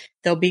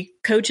 There'll be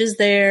coaches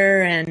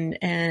there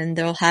and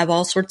they'll have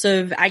all sorts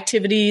of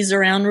activities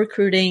around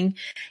recruiting.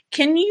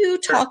 Can you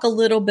talk a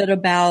little bit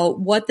about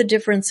what the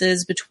difference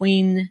is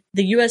between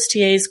the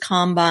USTA's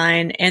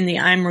combine and the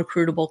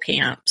IMRecruitable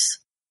camps?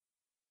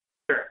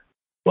 Sure.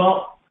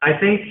 Well, I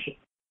think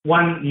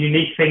one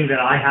unique thing that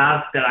I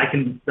have that I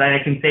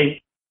can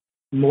say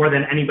more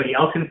than anybody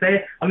else can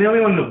say, I'm the only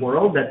one in the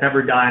world that's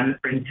ever done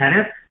in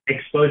tennis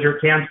exposure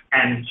camps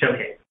and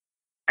showcase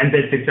and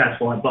been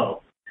successful at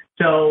both.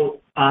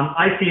 So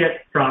I see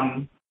it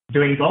from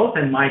doing both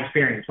and my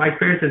experience. My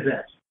experience is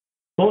this.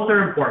 Both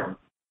are important.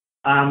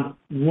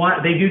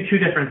 They do two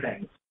different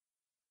things.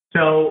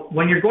 So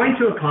when you're going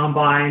to a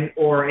combine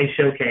or a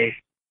showcase,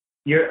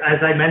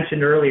 as I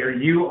mentioned earlier,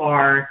 you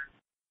are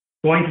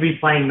going to be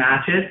playing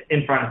matches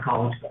in front of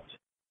college coaches.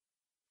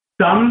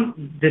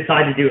 Some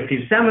decide to do a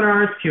few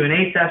seminars,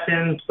 Q&A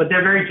sessions, but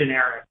they're very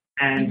generic.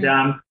 And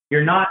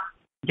you're not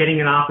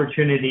getting an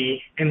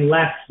opportunity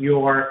unless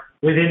you're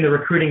within the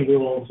recruiting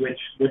rules, which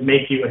would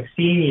make you a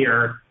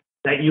senior,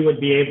 that you would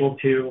be able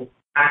to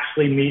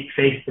actually meet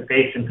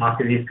face-to-face and talk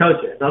to these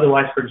coaches.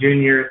 Otherwise, for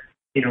juniors,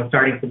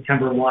 starting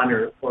September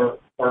 1 or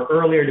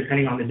earlier,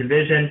 depending on the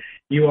division,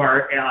 you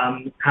are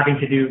having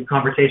to do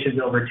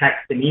conversations over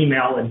text and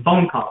email and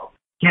phone calls.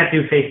 Can't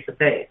do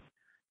face-to-face.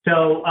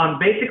 So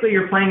basically,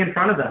 you're playing in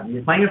front of them.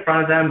 You're playing in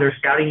front of them. They're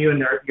scouting you,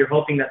 and you're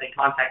hoping that they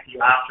contact you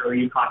after or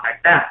you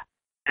contact them.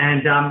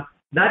 And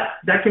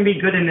that can be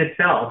good in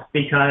itself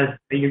because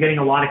you're getting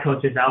a lot of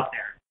coaches out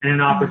there and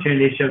an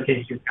opportunity to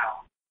showcase your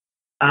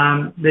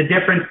talent. The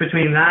difference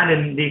between that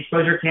and the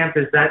exposure camp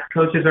is that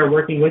coaches are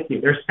working with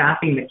you. They're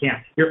staffing the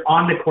camp. You're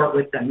on the court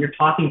with them. You're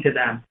talking to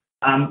them.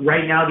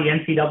 Right now, the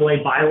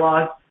NCAA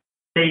bylaws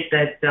state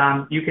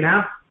that you can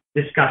have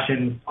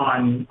discussions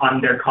on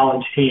their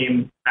college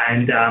team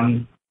and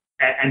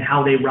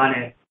how they run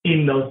it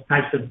in those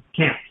types of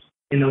camps,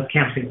 in those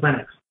camps and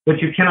clinics.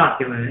 which you cannot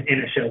do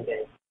in a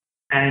showcase.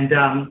 And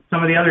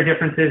some of the other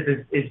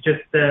differences is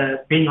just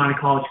being on a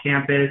college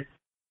campus,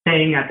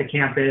 staying at the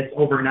campus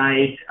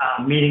overnight,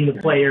 meeting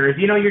the players.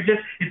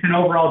 It's an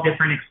overall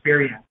different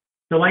experience.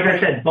 So like I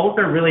said, both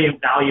are really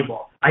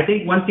invaluable. I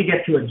think once you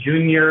get to a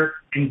junior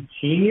and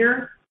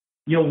senior,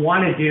 you'll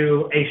want to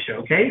do a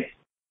showcase,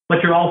 but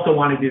you'll also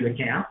want to do the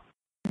camp.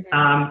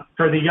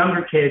 For the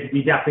younger kids,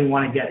 you definitely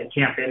want to get a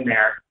camp in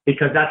there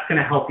because that's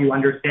going to help you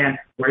understand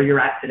where you're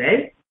at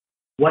today,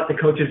 what the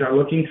coaches are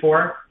looking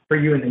for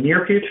you in the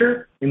near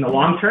future, in the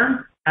long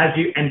term,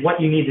 and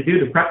what you need to do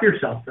to prep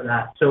yourself for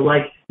that. So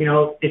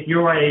if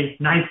you're a rising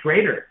ninth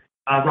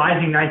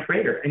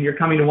grader, and you're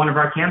coming to one of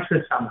our camps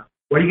this summer,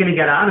 what are you going to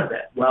get out of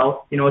it?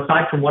 Well,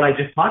 aside from what I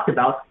just talked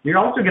about, you're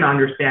also going to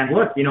understand,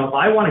 look, if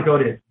I want to go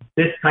to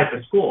this type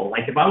of school,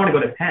 like if I want to go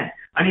to Penn,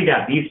 I need to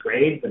have these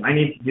grades and I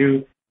need to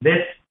do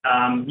this,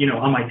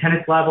 on my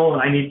tennis level,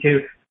 and I need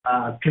to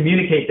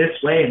communicate this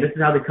way, and this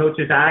is how the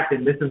coaches act,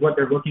 and this is what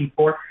they're looking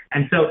for.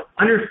 And so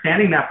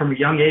understanding that from a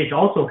young age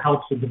also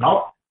helps with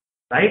development,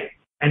 right?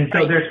 And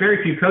so there's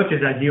very few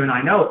coaches, as you and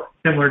I know,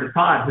 similar to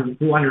Todd,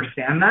 who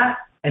understand that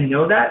and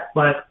know that,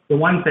 but the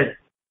ones that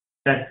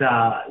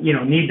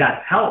need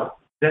that help,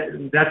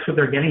 that's what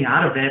they're getting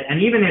out of it.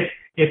 And even if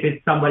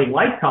it's somebody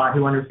like Todd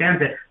who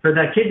understands it, for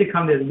that kid to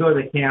go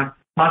to the camp,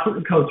 talk with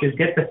the coaches,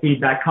 get the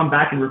feedback, come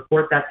back and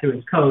report that to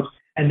his coach,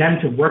 and then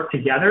to work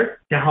together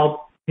to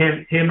help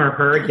him or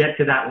her get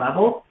to that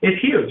level,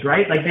 it's huge,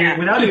 right?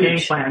 Without a game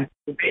plan,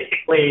 you're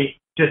basically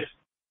just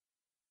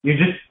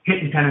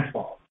hitting tennis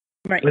balls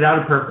without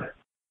a purpose.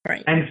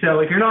 Right. And so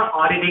if you're not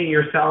auditing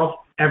yourself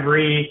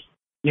every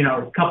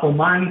couple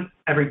months,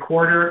 every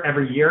quarter,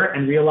 every year,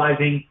 and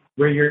realizing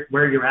where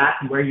you're at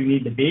and where you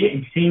need to be,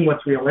 and seeing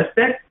what's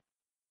realistic,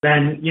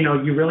 then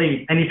you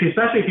really, and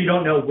especially if you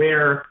don't know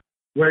where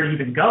to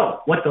even go,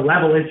 what the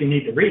level is you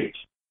need to reach,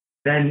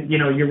 then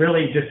you're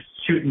really just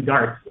shooting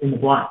darts in the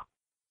blind.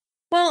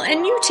 Well,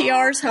 and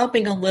UTR is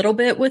helping a little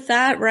bit with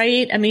that,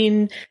 right? I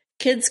mean,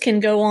 kids can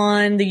go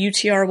on the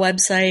UTR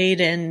website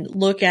and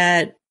look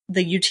at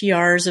the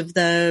UTRs of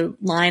the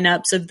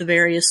lineups of the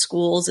various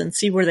schools and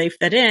see where they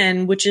fit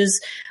in, which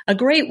is a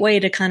great way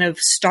to kind of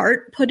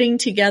start putting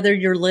together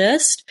your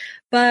list.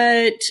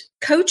 But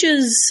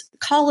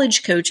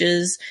college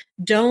coaches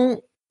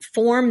don't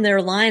form their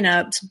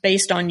lineups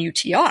based on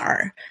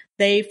UTR.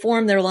 They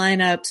form their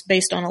lineups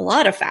based on a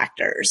lot of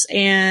factors.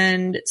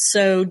 And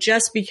so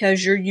just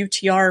because your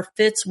UTR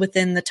fits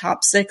within the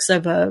top 6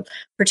 of a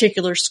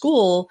particular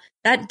school,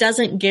 that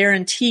doesn't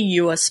guarantee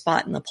you a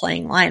spot in the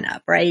playing lineup,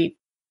 right?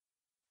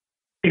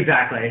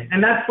 Exactly.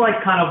 And that's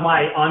kind of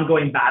my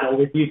ongoing battle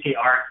with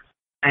UTR.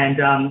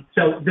 And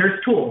so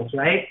there's tools,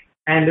 right?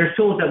 And there's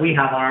tools that we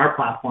have on our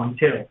platform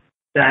too,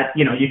 that,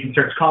 you can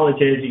search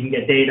colleges, you can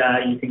get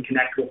data, you can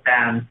connect with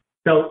them.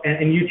 So,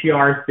 and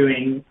UTR is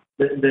doing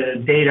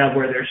the data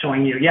where they're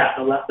showing you,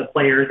 the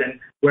players and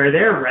where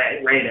they're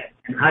rated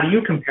and how do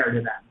you compare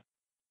to them.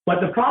 But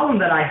the problem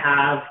that I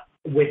have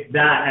with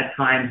that at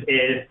times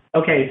is,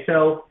 okay,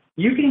 so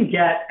you can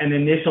get an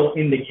initial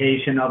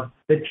indication of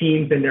the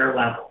teams and their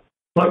level.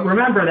 But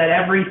remember that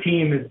every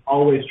team is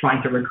always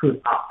trying to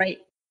recruit up. Right.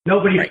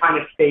 Nobody's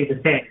trying to stay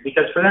the same,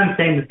 because for them,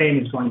 staying the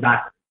same is going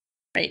backwards.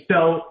 Right.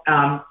 So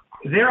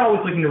they're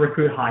always looking to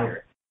recruit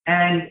higher.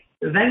 And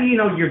then,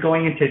 you're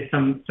going into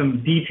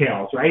some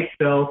details, right?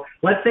 So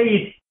let's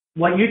say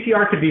what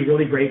UTR could be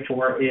really great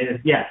for is,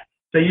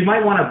 so you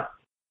might want to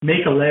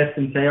make a list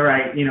and say, all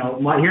right,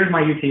 here's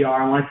my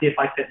UTR. I want to see if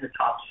I fit in the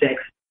top 6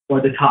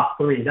 or the top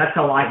 3. That's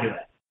how I do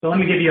it. So let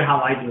me give you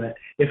how I do it.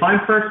 If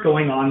I'm first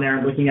going on there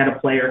and looking at a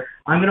player,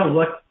 I'm going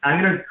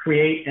to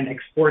create and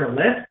export a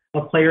list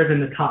of players in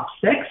the top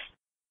 6,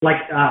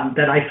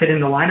 that I fit in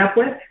the lineup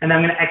with, and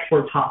I'm going to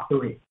export top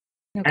 3.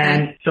 Okay.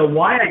 And so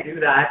why I do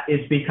that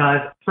is because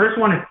first I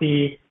want to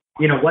see,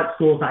 what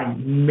schools I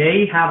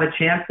may have a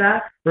chance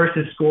at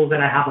versus schools that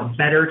I have a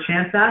better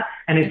chance at.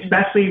 And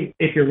especially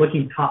if you're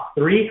looking top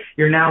 3,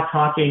 you're now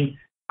talking,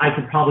 I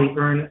could probably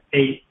earn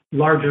a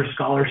larger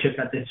scholarship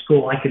at this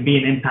school. I could be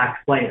an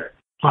impact player,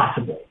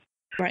 possibly.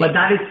 Right. But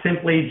that is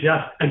simply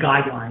just a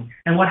guideline.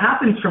 And what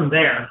happens from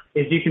there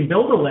is you can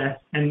build a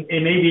list, and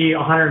it may be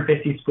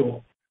 150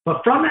 schools.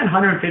 But from that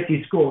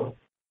 150 schools,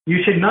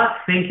 you should not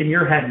think in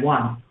your head,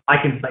 I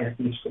can play at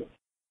these schools,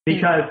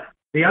 because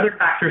the other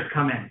factors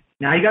come in.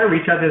 Now you got to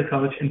reach out to the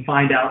coach and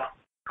find out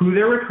who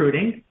they're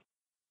recruiting,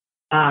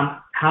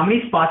 how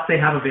many spots they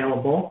have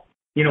available,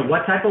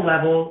 what type of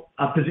level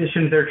of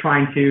positions they're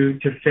trying to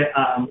fit,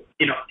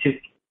 to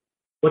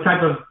what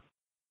type of,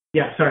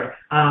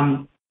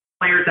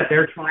 players that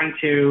they're trying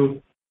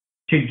to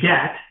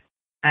get.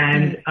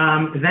 And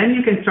then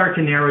you can start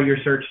to narrow your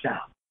search down.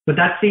 But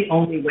that's the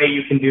only way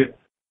you can do it,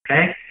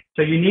 okay?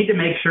 So you need to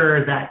make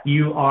sure that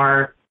you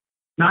are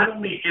not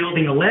only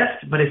building a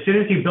list, but as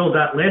soon as you build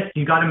that list,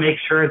 you got to make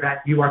sure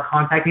that you are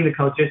contacting the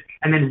coaches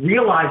and then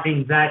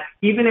realizing that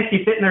even if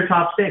you fit in their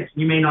top 6,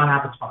 you may not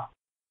have a spot.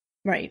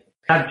 Right.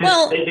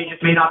 They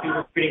just may not be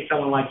recruiting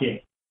someone like you.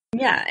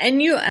 Yeah.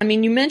 And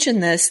you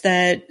mentioned this,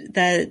 that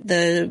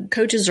the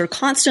coaches are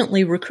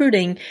constantly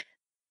recruiting.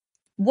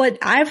 What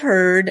I've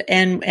heard,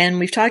 and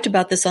we've talked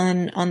about this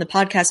on the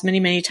podcast many,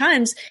 many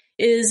times,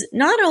 is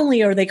not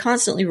only are they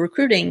constantly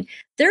recruiting,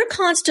 they're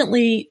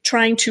constantly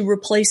trying to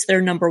replace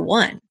their number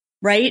one,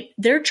 right?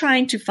 They're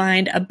trying to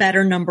find a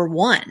better number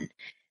one.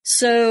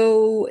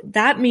 So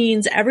that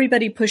means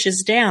everybody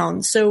pushes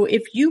down. So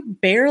if you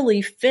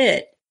barely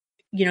fit,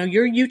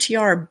 your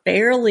UTR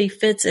barely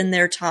fits in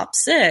their top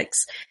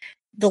 6,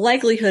 the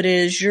likelihood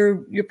is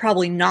you're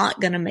probably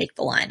not going to make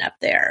the lineup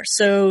there.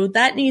 So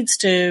that needs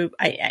to,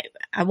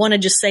 I want to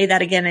just say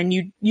that again. And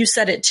you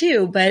said it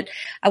too, but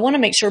I want to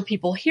make sure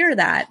people hear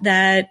that,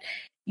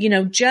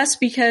 just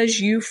because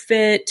you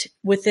fit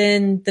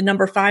within the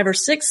number 5 or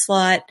 6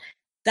 slot,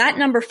 that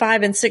number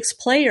 5 and 6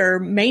 player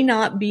may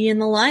not be in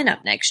the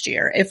lineup next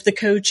year if the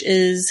coach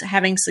is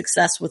having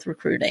success with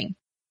recruiting.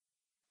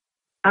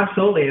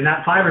 Absolutely. And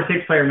that 5 or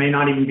 6 player may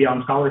not even be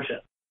on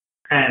scholarship.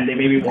 And they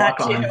may be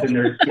walk-ons, and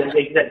there's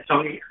so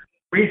many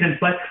reasons.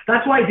 But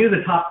that's why I do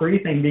the top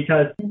 3 thing,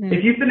 because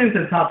if you fit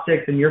into the top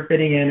 6 and you're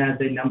fitting in as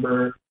a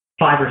number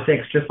 5 or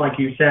 6, just like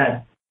you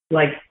said,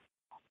 like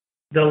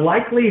the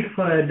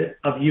likelihood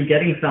of you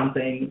getting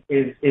something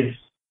is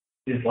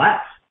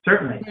less,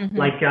 certainly.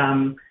 Like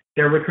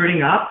they're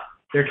recruiting up,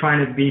 they're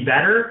trying to be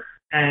better,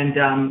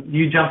 and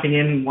you jumping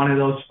in one of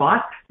those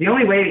spots. The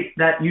only way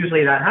that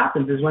usually that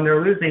happens is when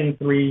they're losing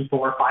 3,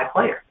 4, 5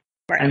 players.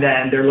 Right. And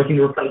then they're looking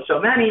to replace so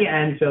many,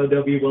 and so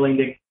they'll be willing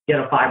to get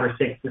a 5 or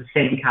 6 the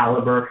same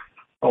caliber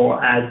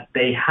or as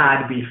they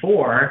had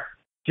before,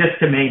 just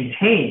to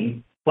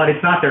maintain. But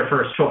it's not their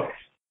first choice.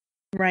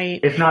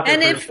 Right. It's not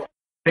their first choice.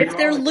 If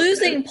they're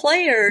losing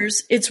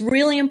players, it's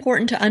really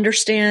important to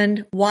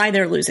understand why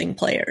they're losing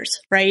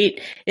players, right?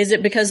 Is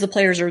it because the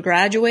players are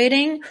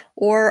graduating,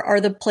 or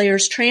are the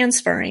players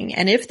transferring?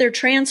 And if they're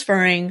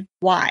transferring,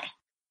 why?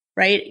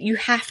 Right? You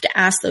have to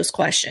ask those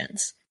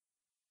questions.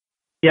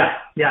 Yeah.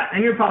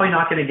 And you're probably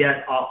not going to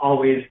get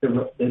always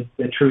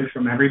the truth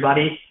from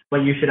everybody, but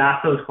you should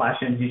ask those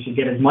questions. You should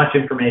get as much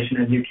information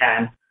as you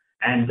can.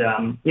 And,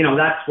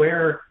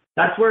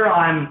 that's where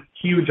I'm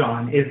huge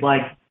on, is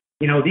like,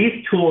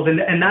 these tools,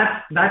 and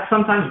that's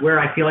sometimes where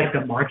I feel like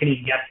the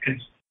marketing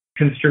gets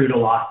construed a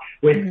lot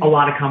with a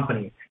lot of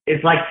companies.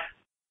 It's like,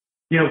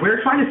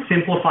 we're trying to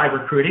simplify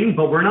recruiting,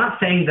 but we're not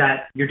saying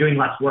that you're doing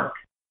less work.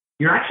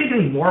 You're actually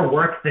doing more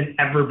work than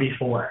ever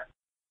before.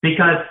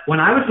 Because when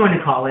I was going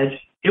to college,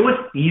 it was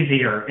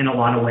easier in a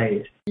lot of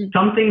ways.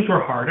 Some things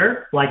were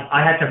harder, like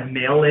I had to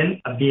mail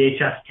in a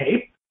VHS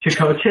tape to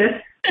coaches,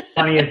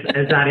 funny as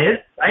that is,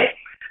 right?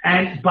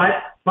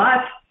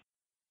 But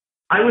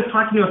I was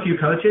talking to a few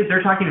coaches,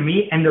 they're talking to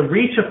me, and the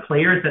reach of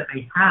players that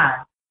they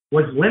had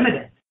was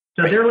limited.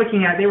 So they were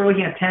looking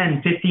at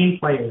 10, 15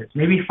 players,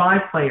 maybe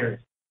 5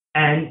 players.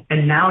 And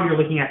now they're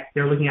looking at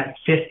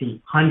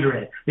 50,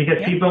 100,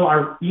 because people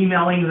are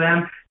emailing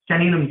them,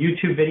 sending them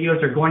YouTube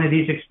videos, they're going to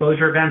these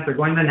exposure events, they're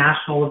going to the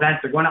national events,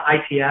 they're going to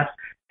ITFs,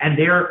 and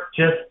they're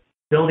just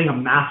building a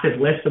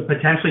massive list of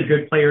potentially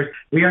good players.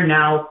 We are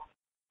now,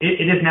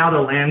 it is now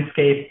the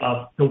landscape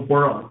of the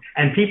world.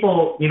 And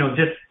people,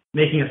 just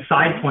making a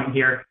side point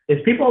here, is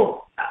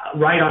people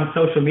write on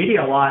social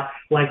media a lot,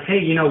 like,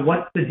 hey,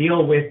 what's the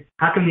deal with,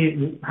 how can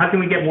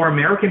we get more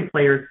American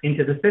players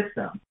into the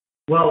system?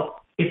 Well,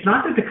 it's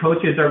not that the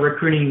coaches are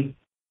recruiting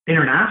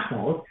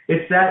internationals,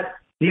 it's that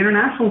the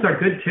internationals are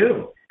good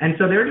too. And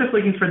so they're just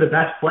looking for the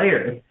best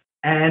players.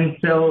 And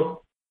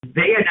so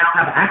they now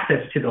have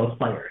access to those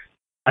players.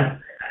 And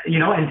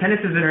tennis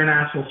is an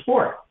international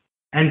sport.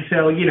 And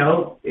so,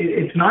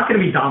 it's not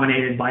going to be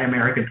dominated by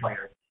American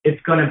players.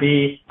 It's going to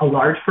be a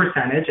large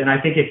percentage, and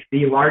I think it's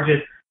the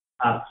largest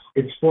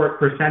sport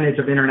percentage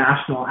of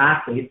international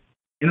athletes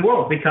in the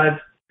world, because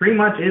pretty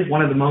much is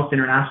one of the most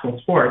international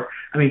sports.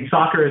 I mean,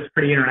 soccer is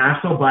pretty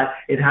international, but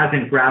it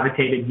hasn't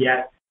gravitated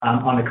yet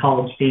on the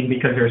college scene,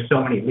 because there's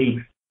so many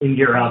leagues in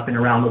Europe and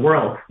around the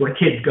world where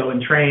kids go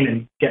and train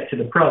and get to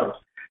the pros.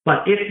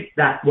 But if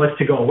that was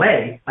to go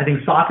away, I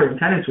think soccer and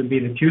tennis would be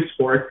the 2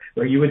 sports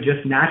where you would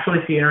just naturally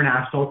see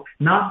internationals,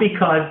 not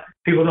because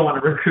people don't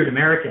want to recruit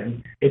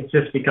Americans, it's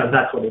just because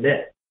that's what it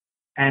is.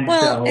 And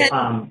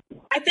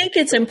I think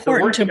it's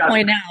important to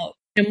point out,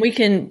 and we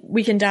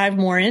can dive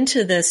more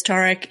into this,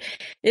 Tarek,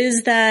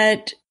 is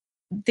that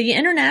the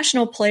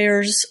international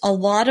players, a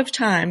lot of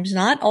times,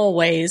 not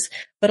always,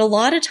 but a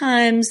lot of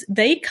times,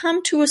 they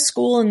come to a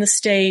school in the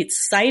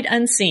States sight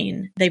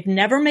unseen. They've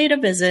never made a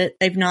visit.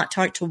 They've not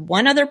talked to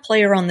one other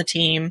player on the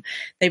team.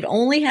 They've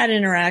only had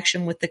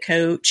interaction with the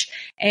coach,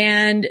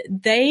 and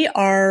they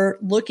are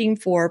looking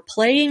for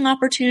playing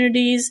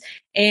opportunities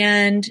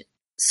and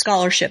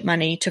scholarship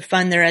money to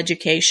fund their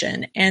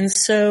education. And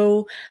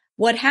so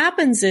what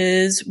happens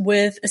is,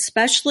 with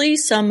especially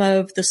some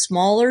of the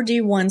smaller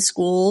D1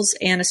 schools,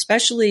 and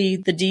especially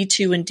the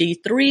D2 and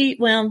D3,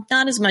 well,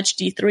 not as much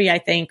D3, I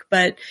think,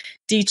 but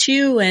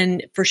D2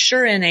 and for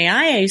sure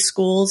NAIA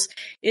schools,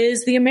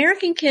 is the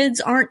American kids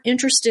aren't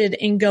interested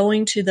in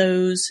going to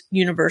those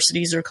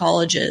universities or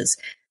colleges.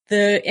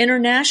 The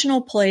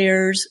international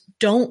players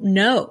don't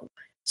know.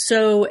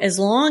 So as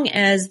long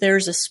as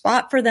there's a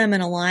spot for them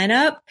in a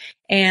lineup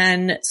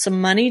and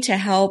some money to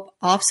help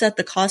offset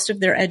the cost of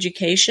their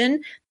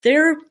education,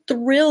 they're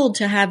thrilled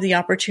to have the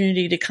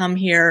opportunity to come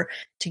here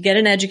to get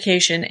an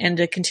education and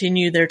to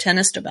continue their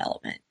tennis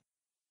development.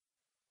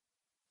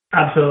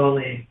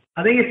 Absolutely.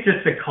 I think it's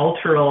just a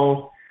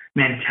cultural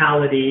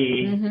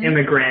mentality,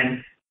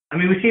 immigrant. I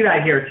mean, we see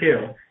that here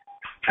too.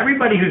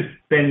 Everybody who's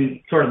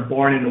been sort of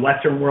born in the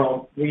Western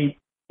world, we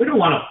don't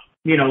want to,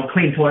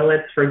 clean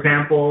toilets, for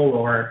example,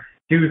 or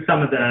do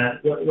some of the,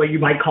 what you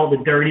might call the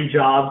dirty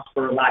jobs,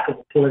 for lack of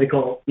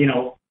political,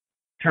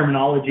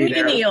 terminology.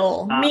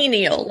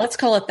 Menial. Let's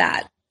call it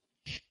that.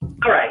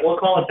 All right, we'll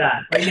call it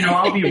that. But,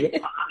 I'm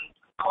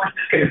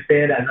just going to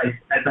say it as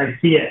I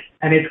see it.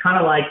 And it's kind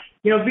of like,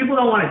 people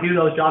don't want to do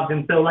those jobs.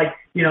 And so,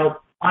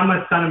 I'm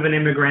a son of an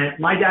immigrant.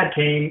 My dad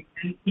came,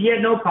 and he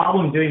had no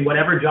problem doing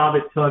whatever job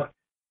it took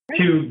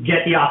to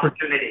get the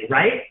opportunity,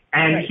 right?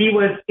 And he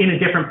was in a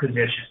different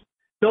position.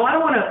 So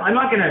I'm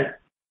not going to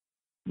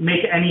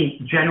make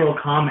any general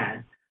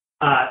comment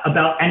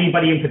about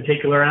anybody in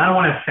particular, and I don't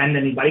want to offend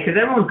anybody because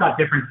everyone's got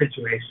different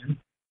situations.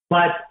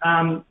 But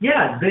the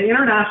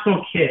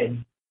international kids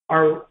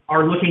are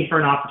looking for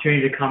an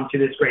opportunity to come to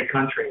this great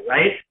country,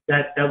 right?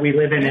 That we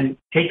live in, and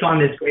take on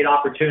this great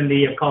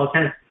opportunity of college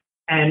tennis,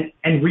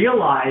 and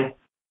realize,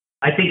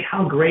 I think,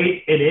 how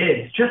great it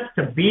is just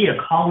to be a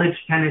college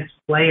tennis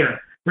player,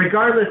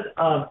 regardless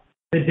of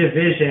the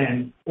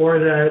division or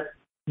the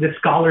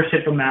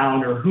scholarship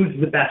amount, or who's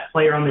the best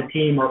player on the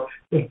team, or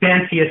the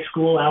fanciest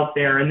school out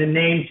there, and the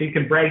name so you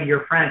can brag to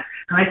your friends.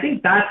 And I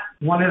think that's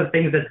one of the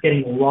things that's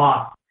getting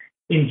lost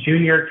in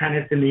junior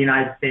tennis in the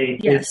United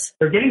States. Yes. Is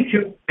they're getting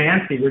too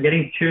fancy. We're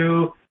getting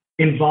too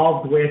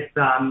involved with,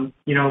 I'm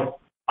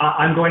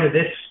going to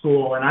this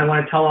school and I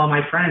want to tell all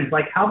my friends.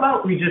 Like, how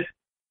about we just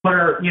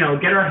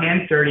get our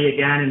hands dirty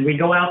again, and we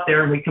go out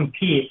there and we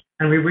compete,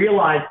 and we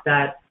realize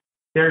that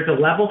there's a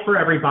level for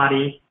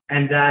everybody,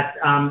 and that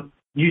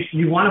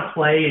you want to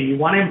play and you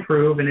want to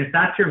improve. And if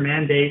that's your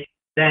mandate,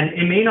 then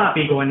it may not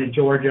be going to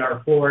Georgia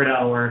or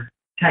Florida or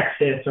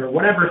Texas or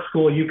whatever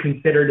school you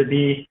consider to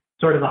be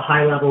sort of a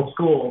high-level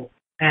school.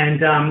 And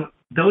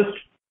those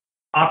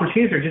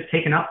opportunities are just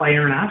taken up by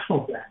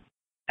internationals then.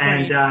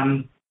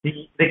 And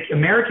the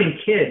American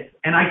kids,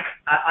 and I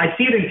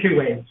see it in two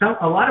ways.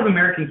 A lot of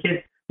American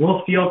kids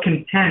will feel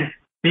content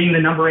being the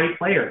number 8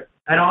 player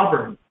at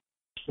Auburn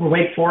or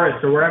Wake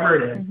Forest or wherever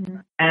it is.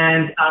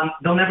 And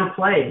they'll never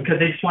play because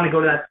they just want to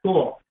go to that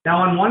school.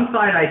 Now, on one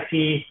side, I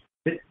see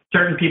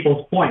certain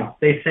people's points.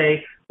 They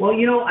say, well,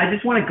 I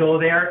just want to go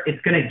there.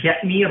 It's going to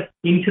get me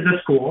into the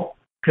school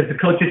because the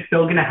coach is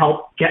still going to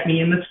help get me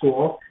in the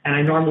school. And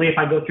I normally, if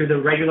I go through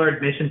the regular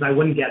admissions, I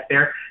wouldn't get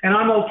there. And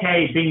I'm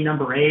okay being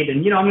number 8.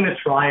 And, I'm going to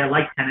try. I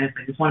like tennis.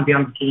 I just want to be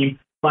on the team.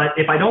 But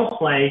if I don't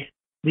play,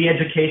 the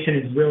education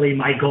is really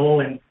my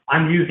goal, and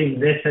I'm using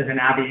this as an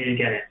avenue to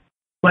get it.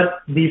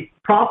 But the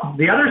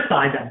other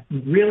side that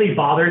really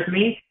bothers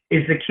me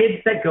is the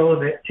kids that go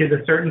to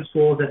the certain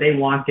schools that they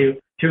want to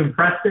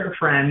impress their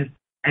friends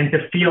and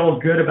to feel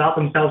good about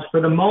themselves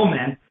for the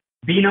moment,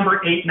 be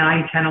number 8,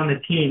 9, 10 on the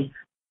team,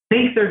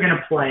 think they're going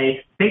to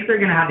play, think they're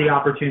going to have the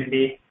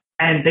opportunity,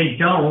 and they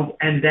don't,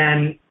 and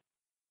then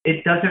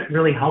it doesn't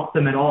really help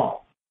them at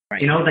all.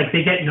 Right.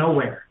 They get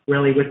nowhere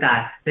really with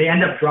that. They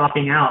end up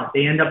dropping out.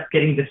 They end up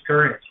getting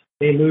discouraged.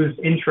 They lose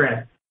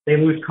interest. They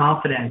lose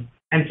confidence.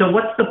 And so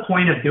what's the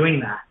point of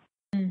doing that?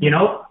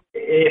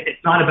 If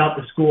it's not about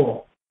the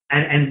school,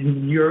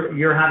 and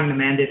you're having the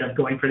mandate of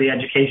going for the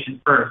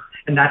education first,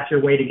 and that's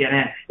your way to get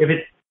in. If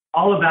it's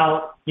all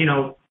about,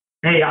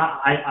 hey,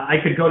 I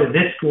could go to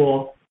this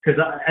school because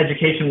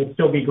education will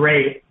still be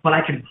great, but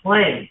I could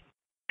play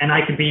and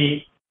I could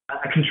be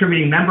a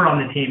contributing member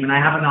on the team and I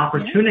have an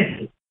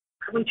opportunity.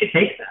 Why wouldn't you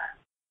take that?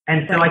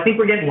 And so I think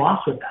we're getting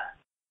lost with that.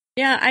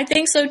 Yeah, I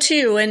think so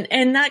too.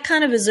 And that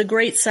kind of is a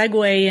great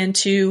segue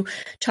into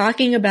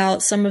talking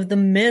about some of the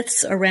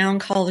myths around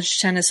college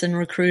tennis and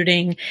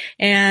recruiting.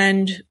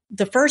 And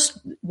the first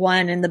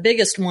one and the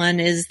biggest one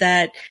is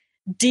that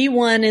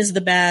D1 is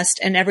the best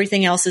and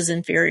everything else is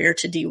inferior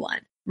to D1,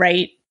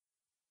 right?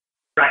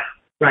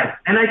 Right.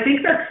 And I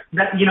think that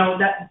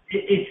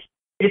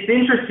it's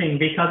interesting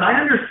because I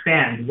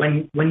understand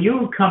when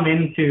you come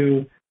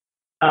into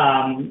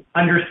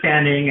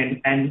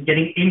understanding and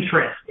getting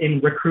interest in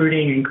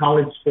recruiting in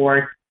college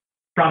sports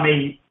from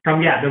the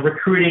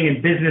recruiting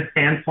and business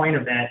standpoint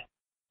of it,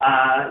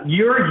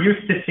 you're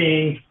used to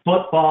seeing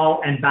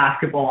football and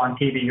basketball on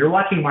TV. You're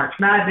watching March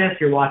Madness.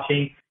 You're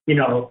watching,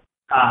 the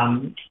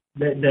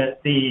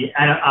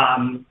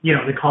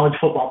college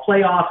football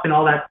playoffs and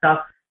all that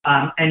stuff.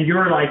 And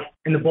you're like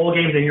in the bowl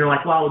games and you're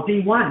like, wow,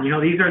 D1,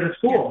 these are the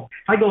schools.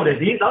 If I go to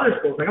these other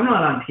schools, like I'm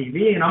not on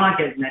TV and I'm not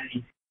getting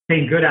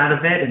anything good out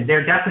of it, and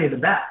they're definitely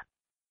the best.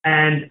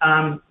 And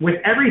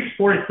with every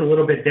sport, it's a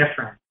little bit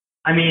different.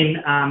 I mean,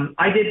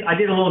 I did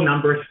a little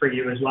numbers for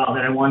you as well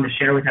that I wanted to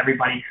share with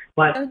everybody.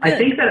 But I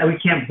think that we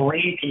can't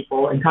blame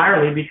people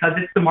entirely because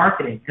it's the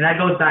marketing. And that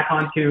goes back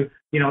onto,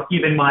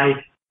 even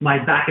my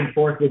back and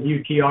forth with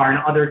UTR and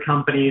other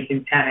companies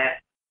in tennis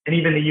and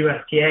even the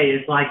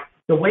USTA is like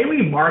the way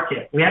we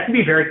market, we have to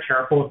be very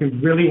careful if we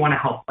really want to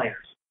help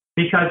players.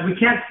 Because we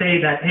can't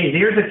say that, hey,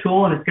 here's a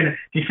tool and it's going to,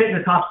 if you fit in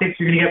the top 6,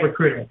 you're going to get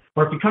recruited.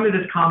 Or if you come to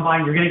this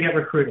combine, you're going to get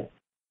recruited.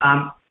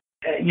 I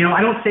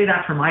don't say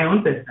that for my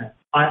own business.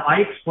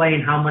 I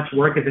explain how much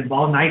work is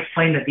involved, and I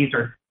explain that these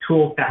are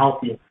tools to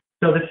help you.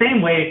 So the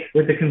same way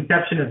with the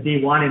conception of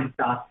D1 and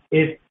stuff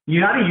is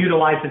you got to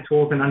utilize the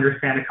tools and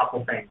understand a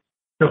couple things.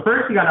 So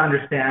first you got to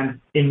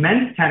understand in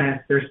men's tennis,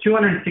 there's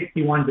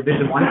 261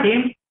 Division I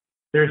teams.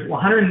 There's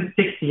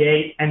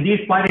 168. And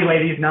these, by the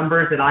way, these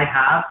numbers that I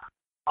have,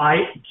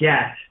 I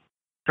get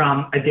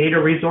from a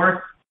data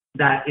resource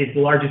that is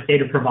the largest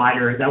data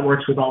provider that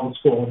works with all the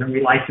schools, and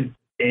we license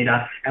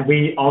data, and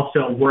we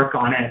also work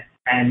on it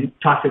and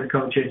talk to the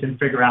coaches and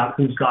figure out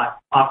who's got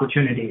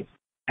opportunities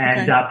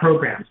and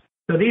programs.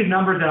 So these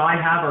numbers that I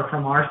have are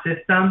from our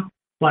system,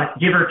 but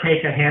give or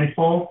take a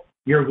handful,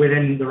 you're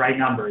within the right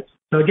numbers.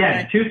 So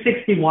again,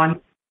 261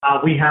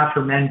 we have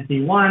for men's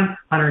D1,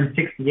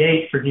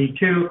 168 for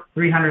D2,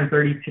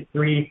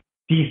 333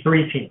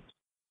 D3 teams.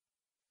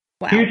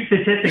 Wow. Huge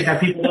statistic that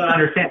people don't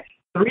understand.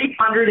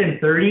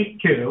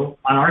 332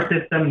 on our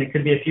system, and it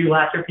could be a few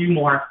less or a few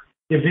more,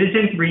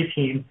 Division III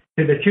teams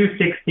to the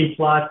 260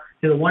 plus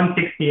to the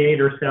 168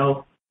 or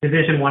so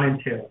Division I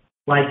and II.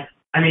 Like,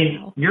 I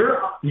mean,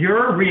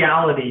 your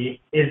reality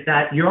is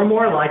that you're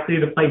more likely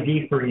to play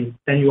D3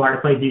 than you are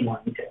to play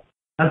D1 and II.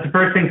 That's the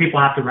first thing people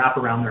have to wrap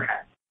around their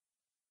head.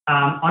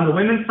 On the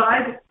women's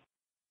side,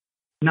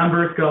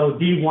 numbers go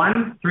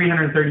D1,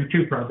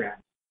 332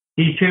 programs,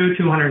 D2,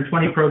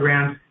 220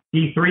 programs,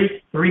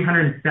 D3,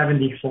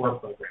 374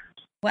 programs.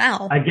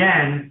 Wow.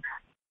 Again,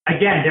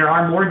 there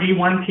are more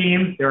D1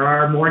 teams, there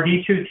are more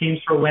D2 teams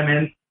for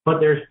women, but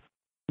there's,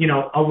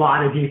 a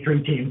lot of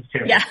D3 teams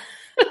too. Yeah.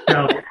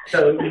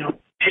 so,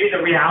 maybe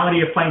the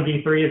reality of playing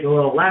D3 is a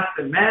little less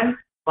than men,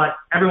 but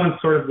everyone's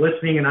sort of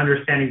listening and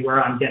understanding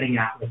where I'm getting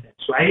at with this,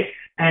 right?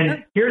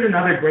 And here's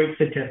another great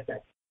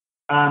statistic.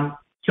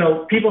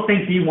 So people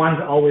think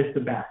D1's always the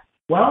best.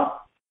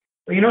 Well,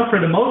 for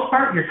the most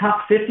part, your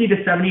top 50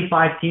 to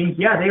 75 teams,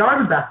 yeah, they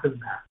are the best of the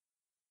best.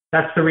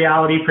 That's the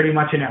reality pretty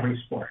much in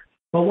every sport.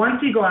 But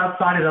once you go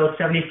outside of those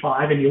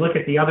 75 and you look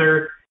at the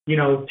other,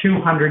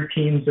 200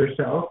 teams or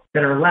so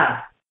that are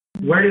left,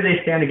 where do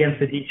they stand against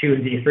the D2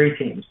 and D3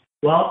 teams?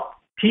 Well,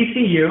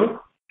 TCU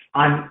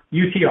on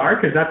UTR,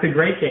 because that's a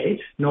great gauge.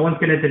 No one's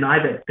going to deny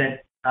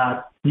that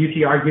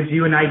UTR gives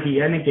you an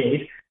idea and a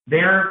gauge.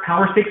 Their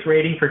Power 6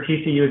 rating for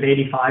TCU is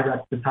 85.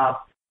 That's the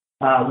top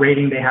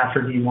rating they have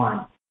for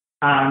D1.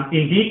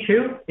 In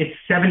D2, it's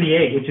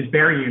 78, which is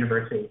Barry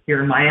University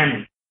here in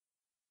Miami.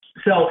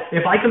 So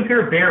if I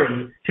compare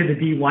Barry to the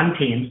D1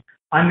 teams,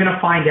 I'm going to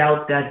find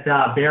out that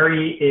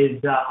Barry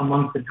is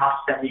amongst the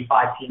top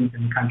 75 teams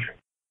in the country.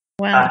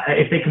 Wow.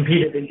 If they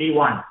competed in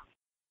D1.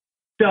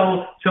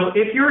 So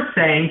if you're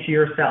saying to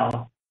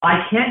yourself,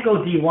 I can't go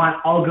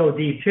D1, I'll go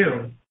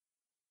D2.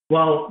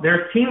 Well,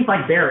 there's teams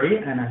like Barry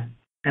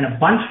and a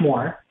bunch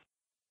more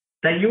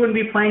that you wouldn't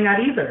be playing at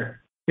either.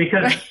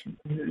 Because,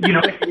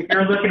 if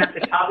you're looking at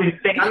the top, you're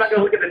saying, I'm not going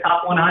to look at the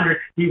top 100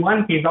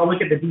 D1 teams, I'll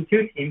look at the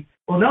D2 teams.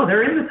 Well, no,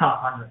 they're in the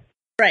top 100.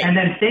 Right. And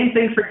then same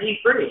thing for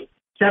D3.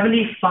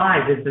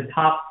 75 is the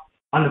top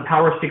on the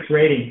Power 6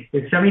 rating.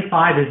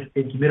 75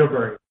 is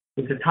Middlebury.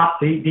 It's the top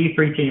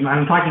D3 team.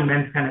 I'm talking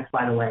men's tennis,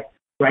 by the way,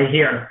 right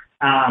here.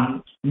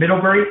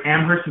 Middlebury,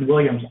 Amherst, and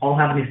Williams all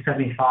have a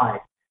 75.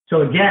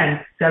 So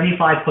again,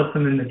 75 puts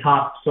them in the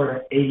top sort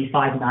of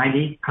 85,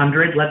 90,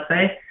 100, let's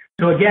say.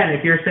 So again,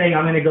 if you're saying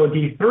I'm going to go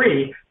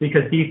D3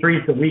 because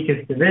D3 is the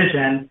weakest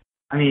division,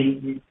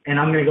 and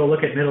I'm going to go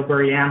look at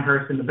Middlebury,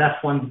 Amherst, and the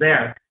best ones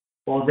there.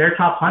 Well, they're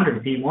top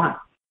 100 D1.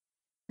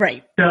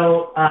 Right.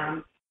 So,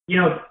 5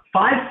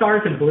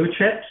 stars and blue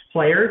chips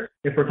players,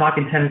 if we're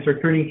talking tennis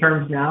recruiting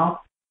terms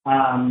now,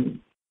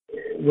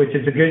 which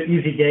is a good,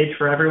 easy gauge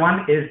for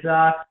everyone, is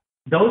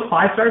those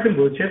 5 stars and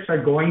blue chips are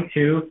going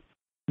to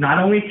not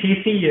only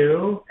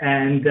TCU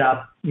and,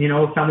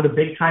 some of the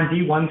big-time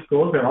D1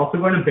 schools, they're also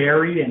going to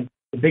Barry and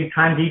the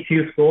big-time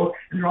D2 schools,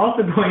 and they're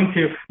also going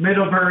to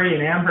Middlebury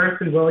and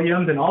Amherst and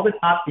Williams and all the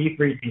top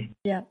D3 teams.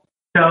 Yeah.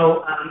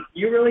 So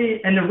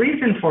and the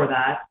reason for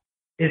that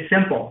is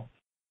simple.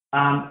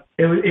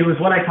 It was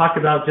what I talked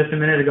about just a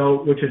minute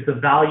ago, which is the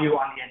value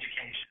on the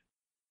education.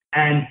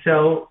 And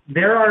so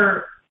there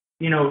are,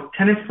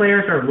 tennis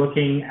players are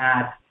looking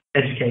at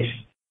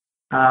education.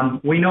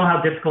 We know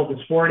how difficult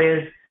the sport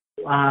is.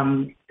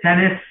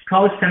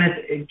 College tennis,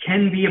 it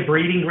can be a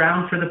breeding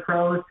ground for the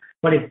pros,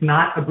 but it's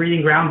not a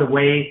breeding ground the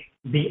way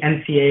the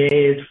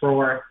NCAA is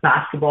for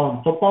basketball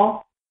and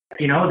football.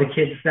 The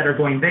kids that are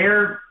going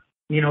there,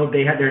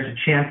 there's a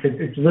chance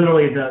it's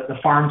literally the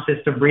farm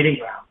system breeding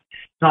ground.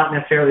 It's not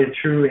necessarily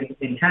true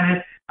in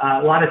tennis.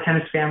 A lot of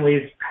tennis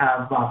families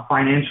are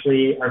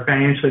financially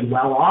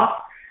well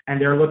off, and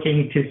they're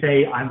looking to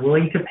say, I'm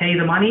willing to pay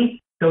the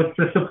money. So it's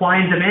the supply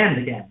and demand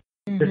again.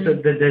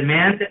 Mm-hmm. The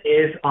demand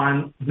is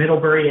on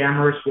Middlebury,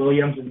 Amherst,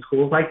 Williams, and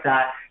schools like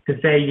that to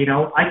say,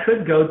 I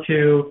could go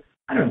to,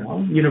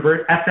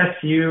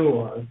 FSU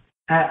or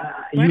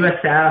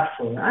USF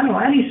or I don't know,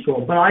 any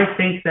school, but I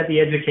think that the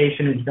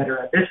education is better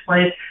at this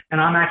place. And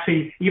I'm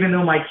actually, even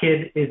though my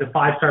kid is a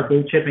 5-star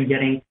blue chip and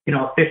getting, a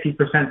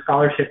 50%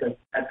 scholarship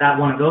at that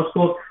one of those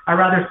schools, I'd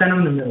rather send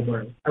him to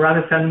Middlebury. I'd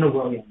rather send him to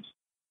Williams.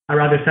 I'd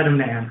rather send him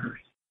to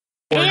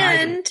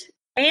Amherst.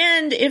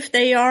 And if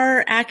they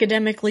are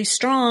academically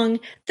strong,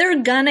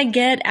 they're gonna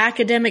get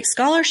academic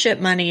scholarship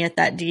money at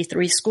that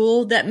D3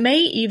 school that may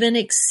even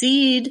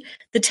exceed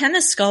the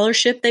tennis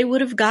scholarship they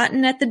would have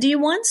gotten at the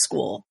D1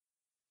 school.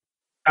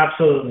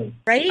 Absolutely.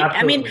 Right?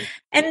 Absolutely.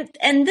 I mean,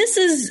 and this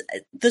is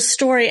the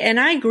story,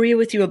 and I agree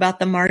with you about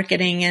the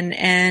marketing,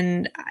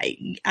 and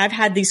I've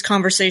had these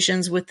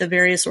conversations with the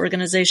various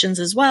organizations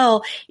as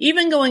well,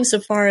 even going so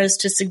far as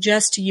to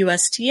suggest to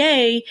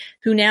USTA,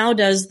 who now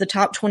does the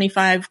top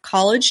 25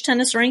 college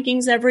tennis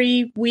rankings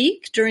every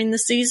week during the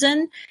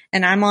season,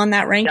 and I'm on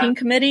that ranking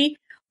committee,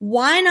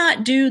 why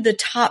not do the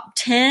top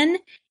 10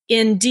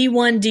 in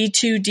D1,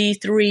 D2,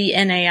 D3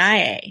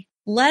 NAIA?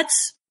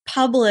 Let's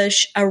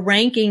publish a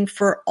ranking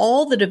for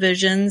all the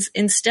divisions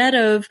instead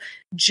of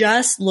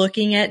just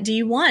looking at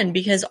D1,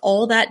 because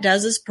all that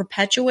does is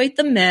perpetuate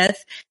the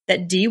myth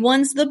that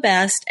D1's the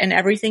best and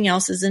everything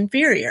else is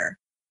inferior.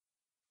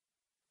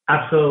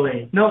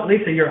 Absolutely. No,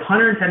 Lisa, you're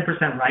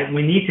 110% right.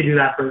 We need to do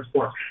that for the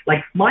sport.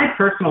 Like, my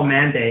personal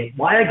mandate,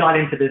 why I got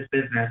into this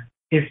business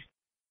is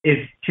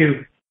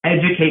to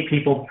educate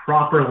people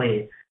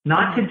properly,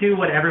 not to do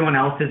what everyone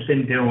else has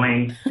been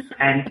doing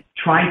and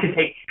trying to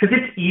take, because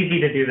it's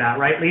easy to do that,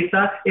 right,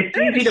 Lisa? It's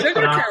easy to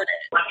put up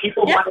what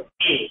people want to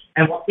see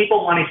and what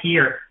people want to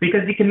hear,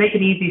 because you can make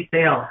an easy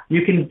sale.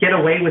 You can get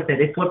away with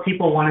it. It's what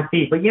people want to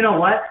see. But you know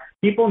what?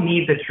 People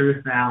need the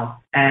truth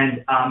now.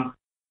 And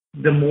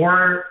the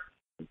more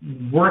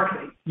work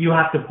you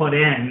have to put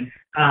in,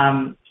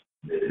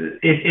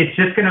 it's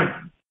just going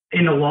to,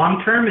 in the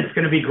long term, it's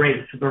going to be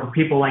great for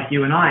people like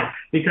you and I,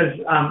 because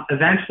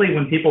eventually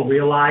when people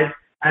realize,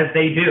 as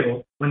they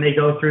do when they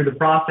go through the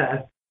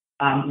process,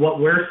 what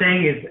we're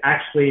saying is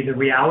actually the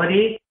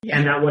reality,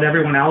 and that what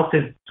everyone else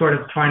is sort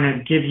of trying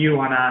to give you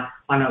on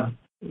a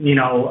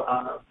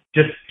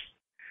just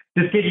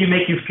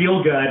make you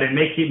feel good and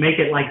make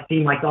it like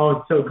seem like, oh,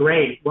 it's so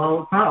great.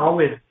 Well, it's not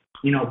always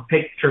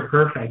picture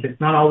perfect.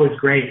 It's not always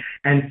great.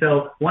 And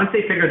so once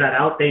they figure that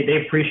out,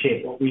 they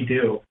appreciate what we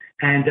do.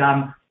 And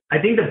I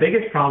think the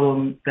biggest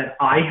problem that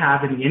I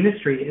have in the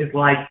industry is,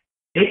 like,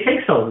 it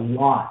takes a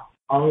lot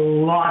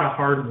of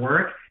hard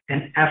work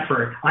and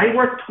effort. I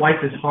work twice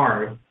as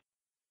hard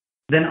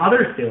than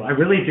others do. I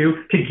really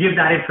do, to give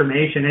that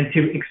information and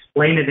to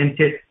explain it, and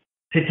to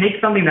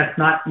take something that's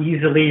not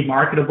easily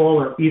marketable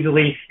or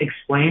easily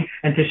explained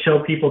and to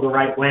show people the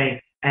right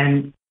way.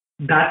 And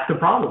that's the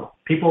problem.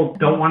 People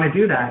don't want to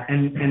do that.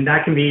 And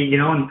that can be,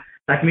 and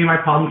that can be my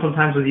problem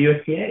sometimes with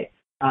USTA,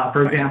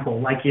 for example.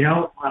 Like,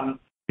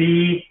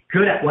 be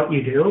good at what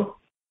you do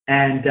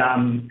and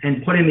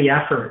put in the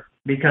effort.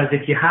 Because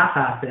if you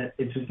half-ass it,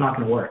 it's just not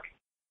going to work.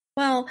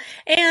 Well,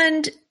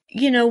 and,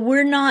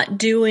 we're not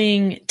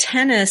doing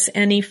tennis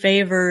any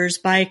favors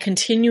by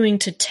continuing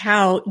to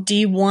tout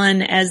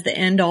D1 as the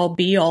end-all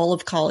be-all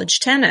of college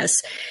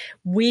tennis.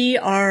 We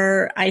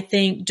are, I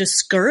think,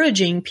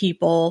 discouraging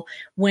people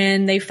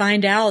when they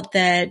find out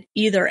that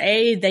either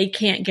A, they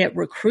can't get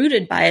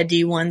recruited by a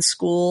D1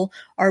 school,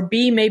 or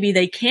B, maybe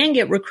they can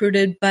get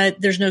recruited, but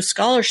there's no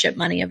scholarship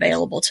money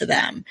available to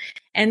them.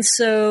 And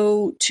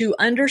so to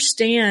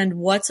understand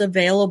what's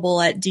available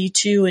at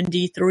D2 and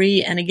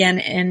D3, and again,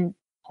 and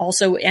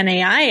also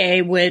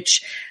NAIA,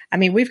 which,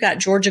 we've got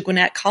Georgia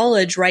Gwinnett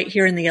College right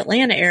here in the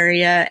Atlanta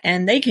area,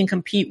 and they can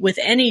compete with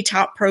any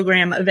top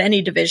program of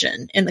any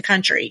division in the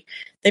country.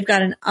 They've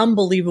got an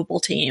unbelievable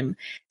team.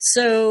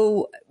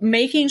 So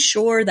making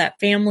sure that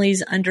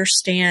families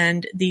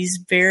understand these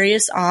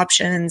various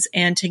options,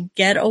 and to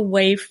get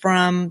away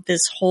from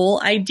this whole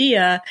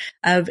idea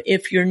of,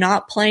 if you're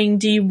not playing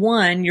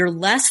D1, you're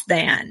less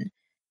than.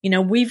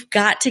 We've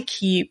got to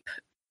keep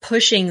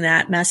pushing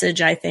that message,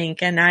 I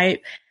think. And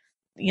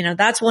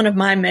that's one of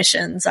my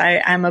missions.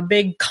 I'm a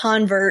big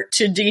convert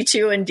to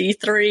D2 and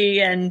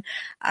D3. And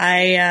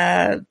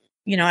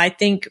I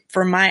think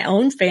for my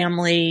own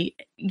family,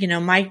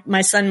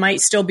 my son might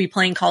still be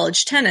playing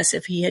college tennis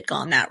if he had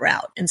gone that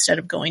route instead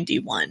of going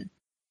D1.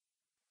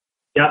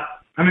 Yep.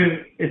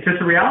 It's just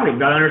a reality. You've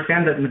got to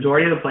understand that the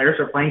majority of the players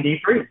are playing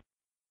D3.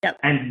 Yep.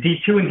 And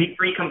D2 and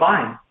D3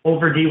 combined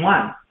over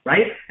D1,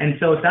 right? And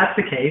so if that's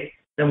the case,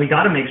 then we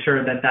got to make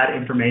sure that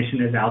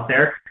information is out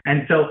there.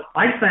 And so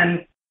I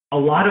spend a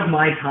lot of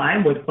my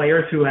time with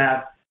players who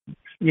have,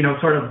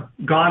 sort of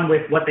gone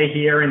with what they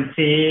hear and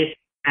see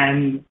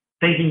and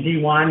thinking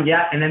D1,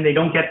 and then they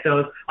don't get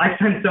those. I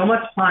spend so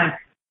much time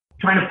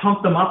trying to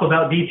pump them up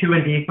about D2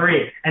 and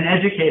D3 and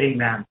educating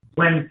them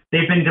when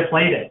they've been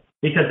deflated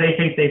because they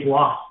think they've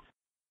lost.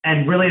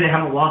 And really, they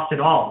haven't lost at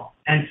all.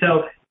 And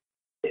so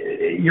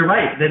you're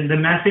right. The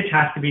message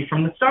has to be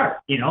from the start,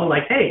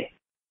 like, hey,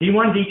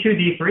 D1,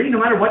 D2, D3, no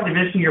matter what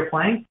division you're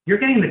playing, you're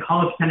getting the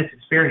college tennis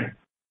experience.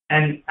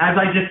 And as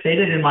I just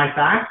stated in my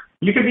facts,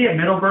 you could be at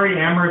Middlebury,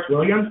 Amherst,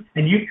 Williams,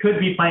 and you could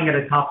be playing at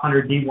a top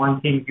 100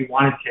 D1 team if you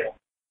wanted to.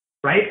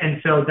 right?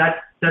 And so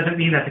that doesn't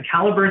mean that the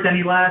caliber is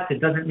any less. It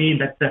doesn't mean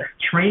that the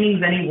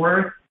training's any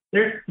worse.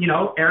 There's,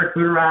 Eric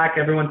Budarak,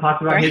 everyone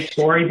talks about his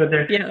story, but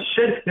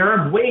there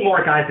are way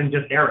more guys than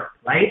just Eric,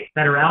 right,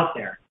 that are out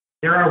there.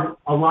 There are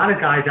a lot of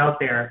guys out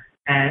there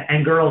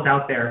and girls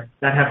out there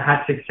that have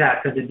had success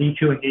at the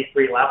D2 and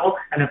D3 level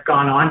and have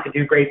gone on to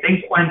do great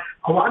things. When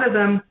a lot of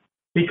them,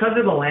 because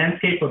of the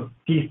landscape of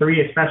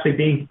D3, especially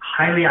being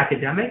highly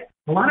academic,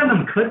 a lot of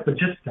them could, but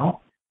just don't.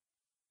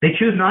 They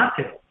choose not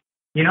to,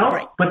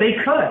 Right. But they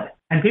could.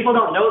 And people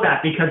don't know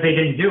that because they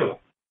didn't do it.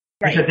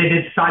 Right. Because they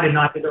decided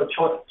not to go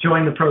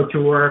join the Pro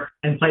Tour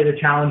and play the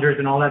Challengers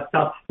and all that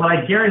stuff. But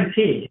I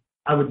guarantee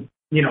I would,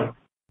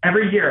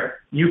 every year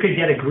you could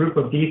get a group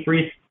of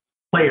D3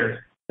 players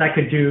that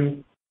could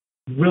do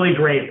really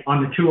great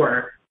on the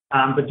tour,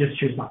 but just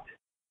choose not to.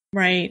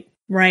 Right.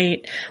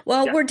 Right.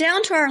 Well, we're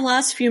down to our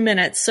last few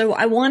minutes, so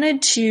I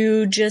wanted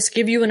to just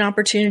give you an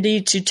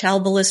opportunity to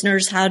tell the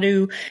listeners how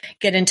to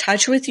get in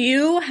touch with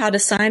you, how to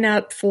sign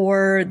up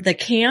for the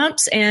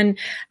camps. And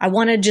I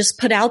want to just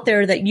put out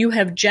there that you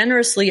have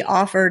generously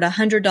offered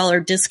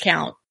 $100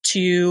 discount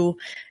to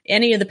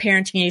any of the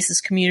Parenting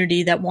Aces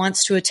community that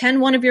wants to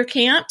attend one of your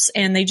camps.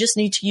 And they just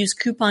need to use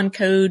coupon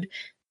code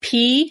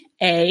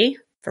PA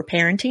for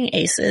Parenting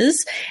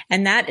Aces,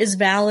 and that is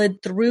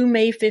valid through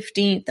May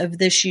 15th of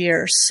this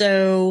year.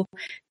 So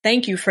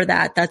thank you for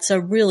that. That's a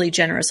really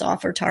generous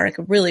offer, Tarek.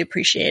 I really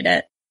appreciate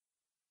it.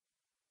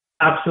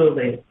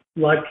 Absolutely.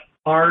 Look,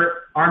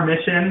 our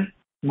mission,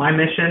 my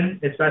mission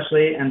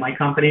especially, and my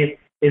company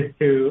is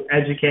to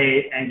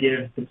educate and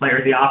give the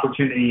players the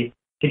opportunity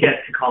to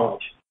get to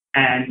college.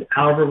 And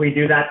however we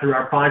do that through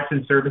our products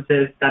and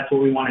services, that's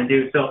what we want to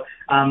do. So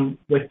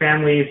with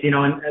families,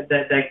 and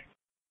that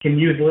can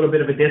use a little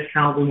bit of a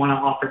discount, we want to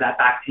offer that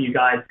back to you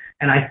guys.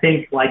 And I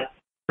think,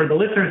 for the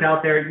listeners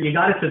out there, you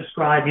got to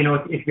subscribe.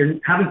 If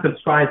you haven't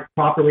subscribed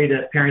properly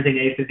to Parenting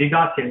Aces, you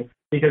got to,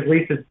 because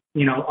Lisa's,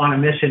 on a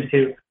mission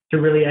to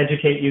really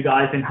educate you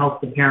guys and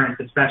help the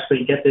parents,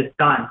 especially, get this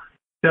done.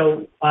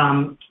 So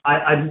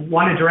I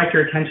want to direct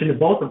your attention to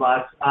both of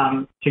us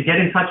to get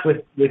in touch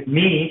with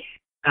me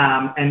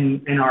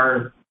and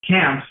our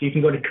camps. You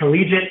can go to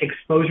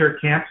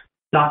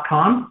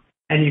collegiateexposurecamps.com.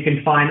 And you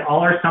can find all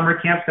our summer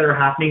camps that are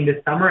happening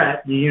this summer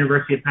at the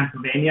University of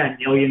Pennsylvania and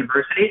Yale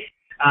University.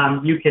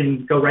 You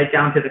can go right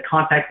down to the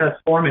Contact Us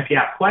form if you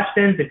have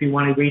questions. If you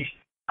want to reach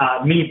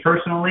me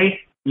personally,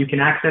 you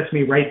can access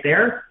me right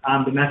there.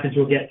 The message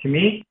will get to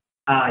me.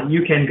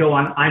 You can go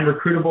on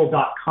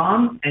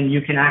IMRecruitable.com and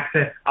you can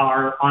access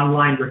our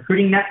online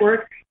recruiting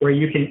network where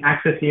you can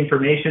access the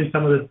information,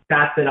 some of the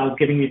stats that I was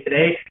giving you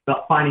today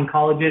about finding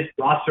colleges,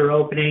 roster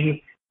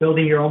openings,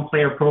 building your own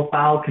player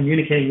profile,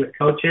 communicating with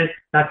coaches.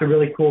 That's a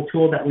really cool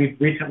tool that we've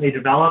recently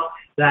developed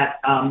that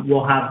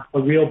will have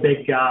a real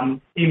big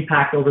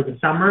impact over the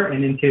summer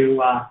and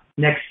into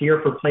next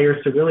year for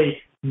players to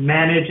really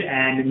manage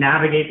and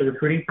navigate the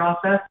recruiting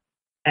process.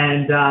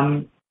 And,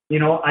 I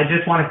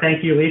just want to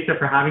thank you, Lisa,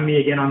 for having me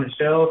again on the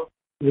show.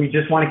 We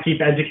just want to keep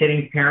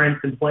educating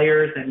parents and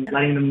players and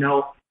letting them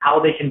know how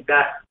they can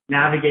best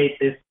navigate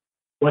this,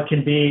 what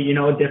can be,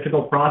 a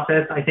difficult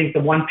process. I think the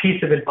one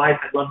piece of advice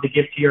I'd love to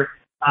give to your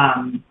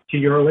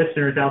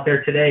listeners out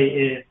there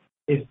today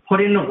is put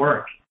in the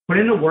work. Put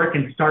in the work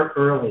and start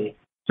early.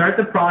 Start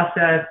the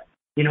process.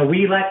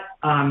 We let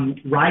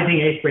rising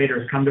 8th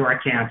graders come to our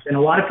camps, and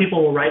a lot of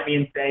people will write me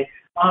and say,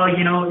 oh,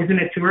 isn't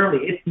it too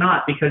early? It's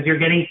not, because you're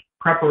getting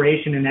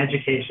preparation and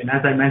education,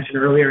 as I mentioned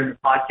earlier in the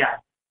podcast.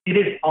 It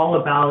is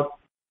all about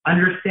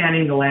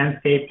understanding the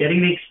landscape,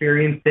 getting the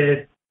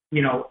experiences,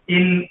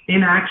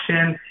 in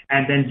action,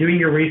 and then doing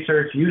your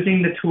research,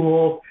 using the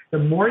tools. The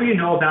more you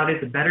know about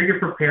it, the better you're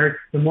prepared,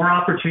 the more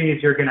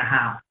opportunities you're going to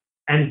have.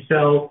 And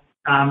so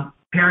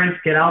parents,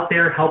 get out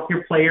there, help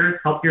your players,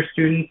 help your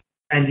students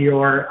and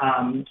your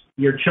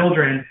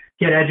children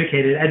get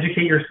educated,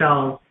 educate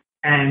yourselves,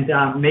 and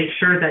make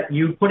sure that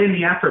you put in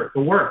the effort,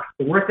 the work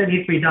that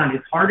needs to be done.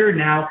 It's harder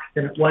now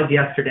than it was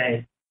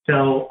yesterday.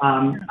 So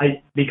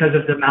because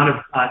of the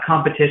amount of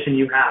competition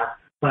you have.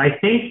 But I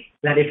think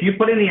that if you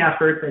put in the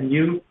effort and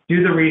you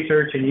do the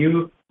research and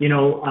you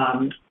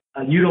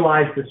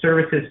utilize the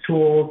services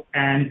tools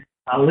and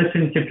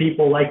listen to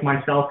people like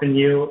myself and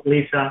you,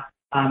 Lisa,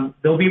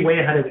 they'll be way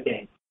ahead of the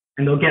game,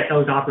 and they'll get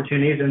those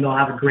opportunities and they'll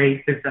have a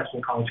great,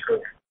 successful college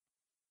career.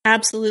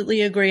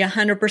 Absolutely agree.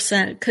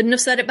 100%. Couldn't have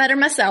said it better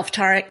myself,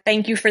 Tarek.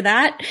 Thank you for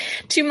that.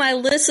 To my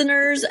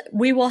listeners,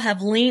 we will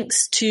have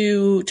links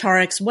to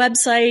Tarek's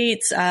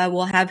websites.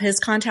 We'll have his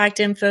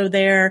contact info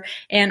there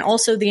and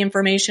also the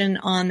information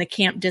on the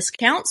camp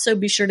discount. So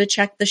be sure to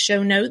check the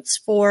show notes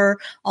for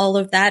all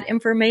of that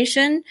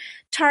information.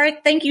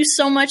 Tarek, thank you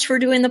so much for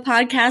doing the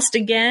podcast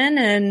again.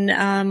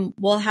 And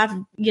we'll have,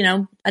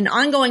 an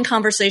ongoing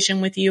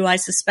conversation with you. I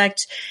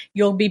suspect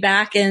you'll be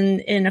back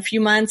in a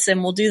few months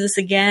and we'll do this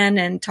again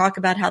and talk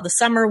about how the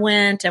summer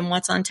went and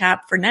what's on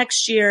tap for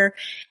next year.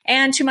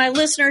 And to my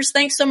listeners,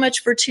 thanks so much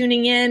for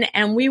tuning in,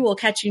 and we will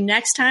catch you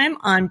next time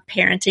on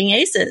Parenting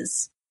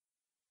Aces.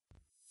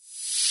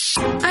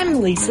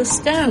 I'm Lisa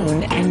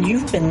Stone, and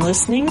you've been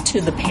listening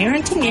to the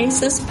Parenting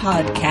Aces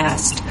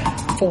podcast.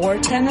 For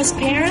tennis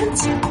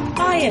parents,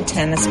 by a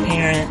tennis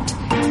parent.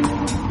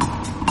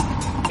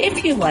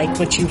 If you like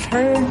what you've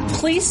heard,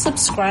 please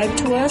subscribe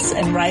to us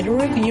and write a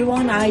review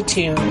on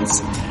iTunes.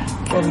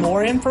 For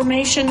more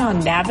information on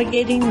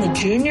navigating the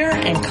junior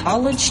and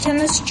college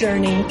tennis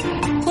journey,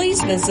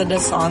 please visit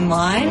us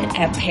online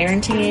at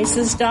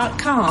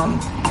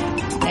parentingaces.com.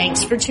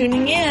 Thanks for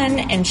tuning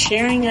in and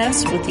sharing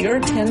us with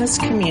your tennis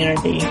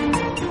community.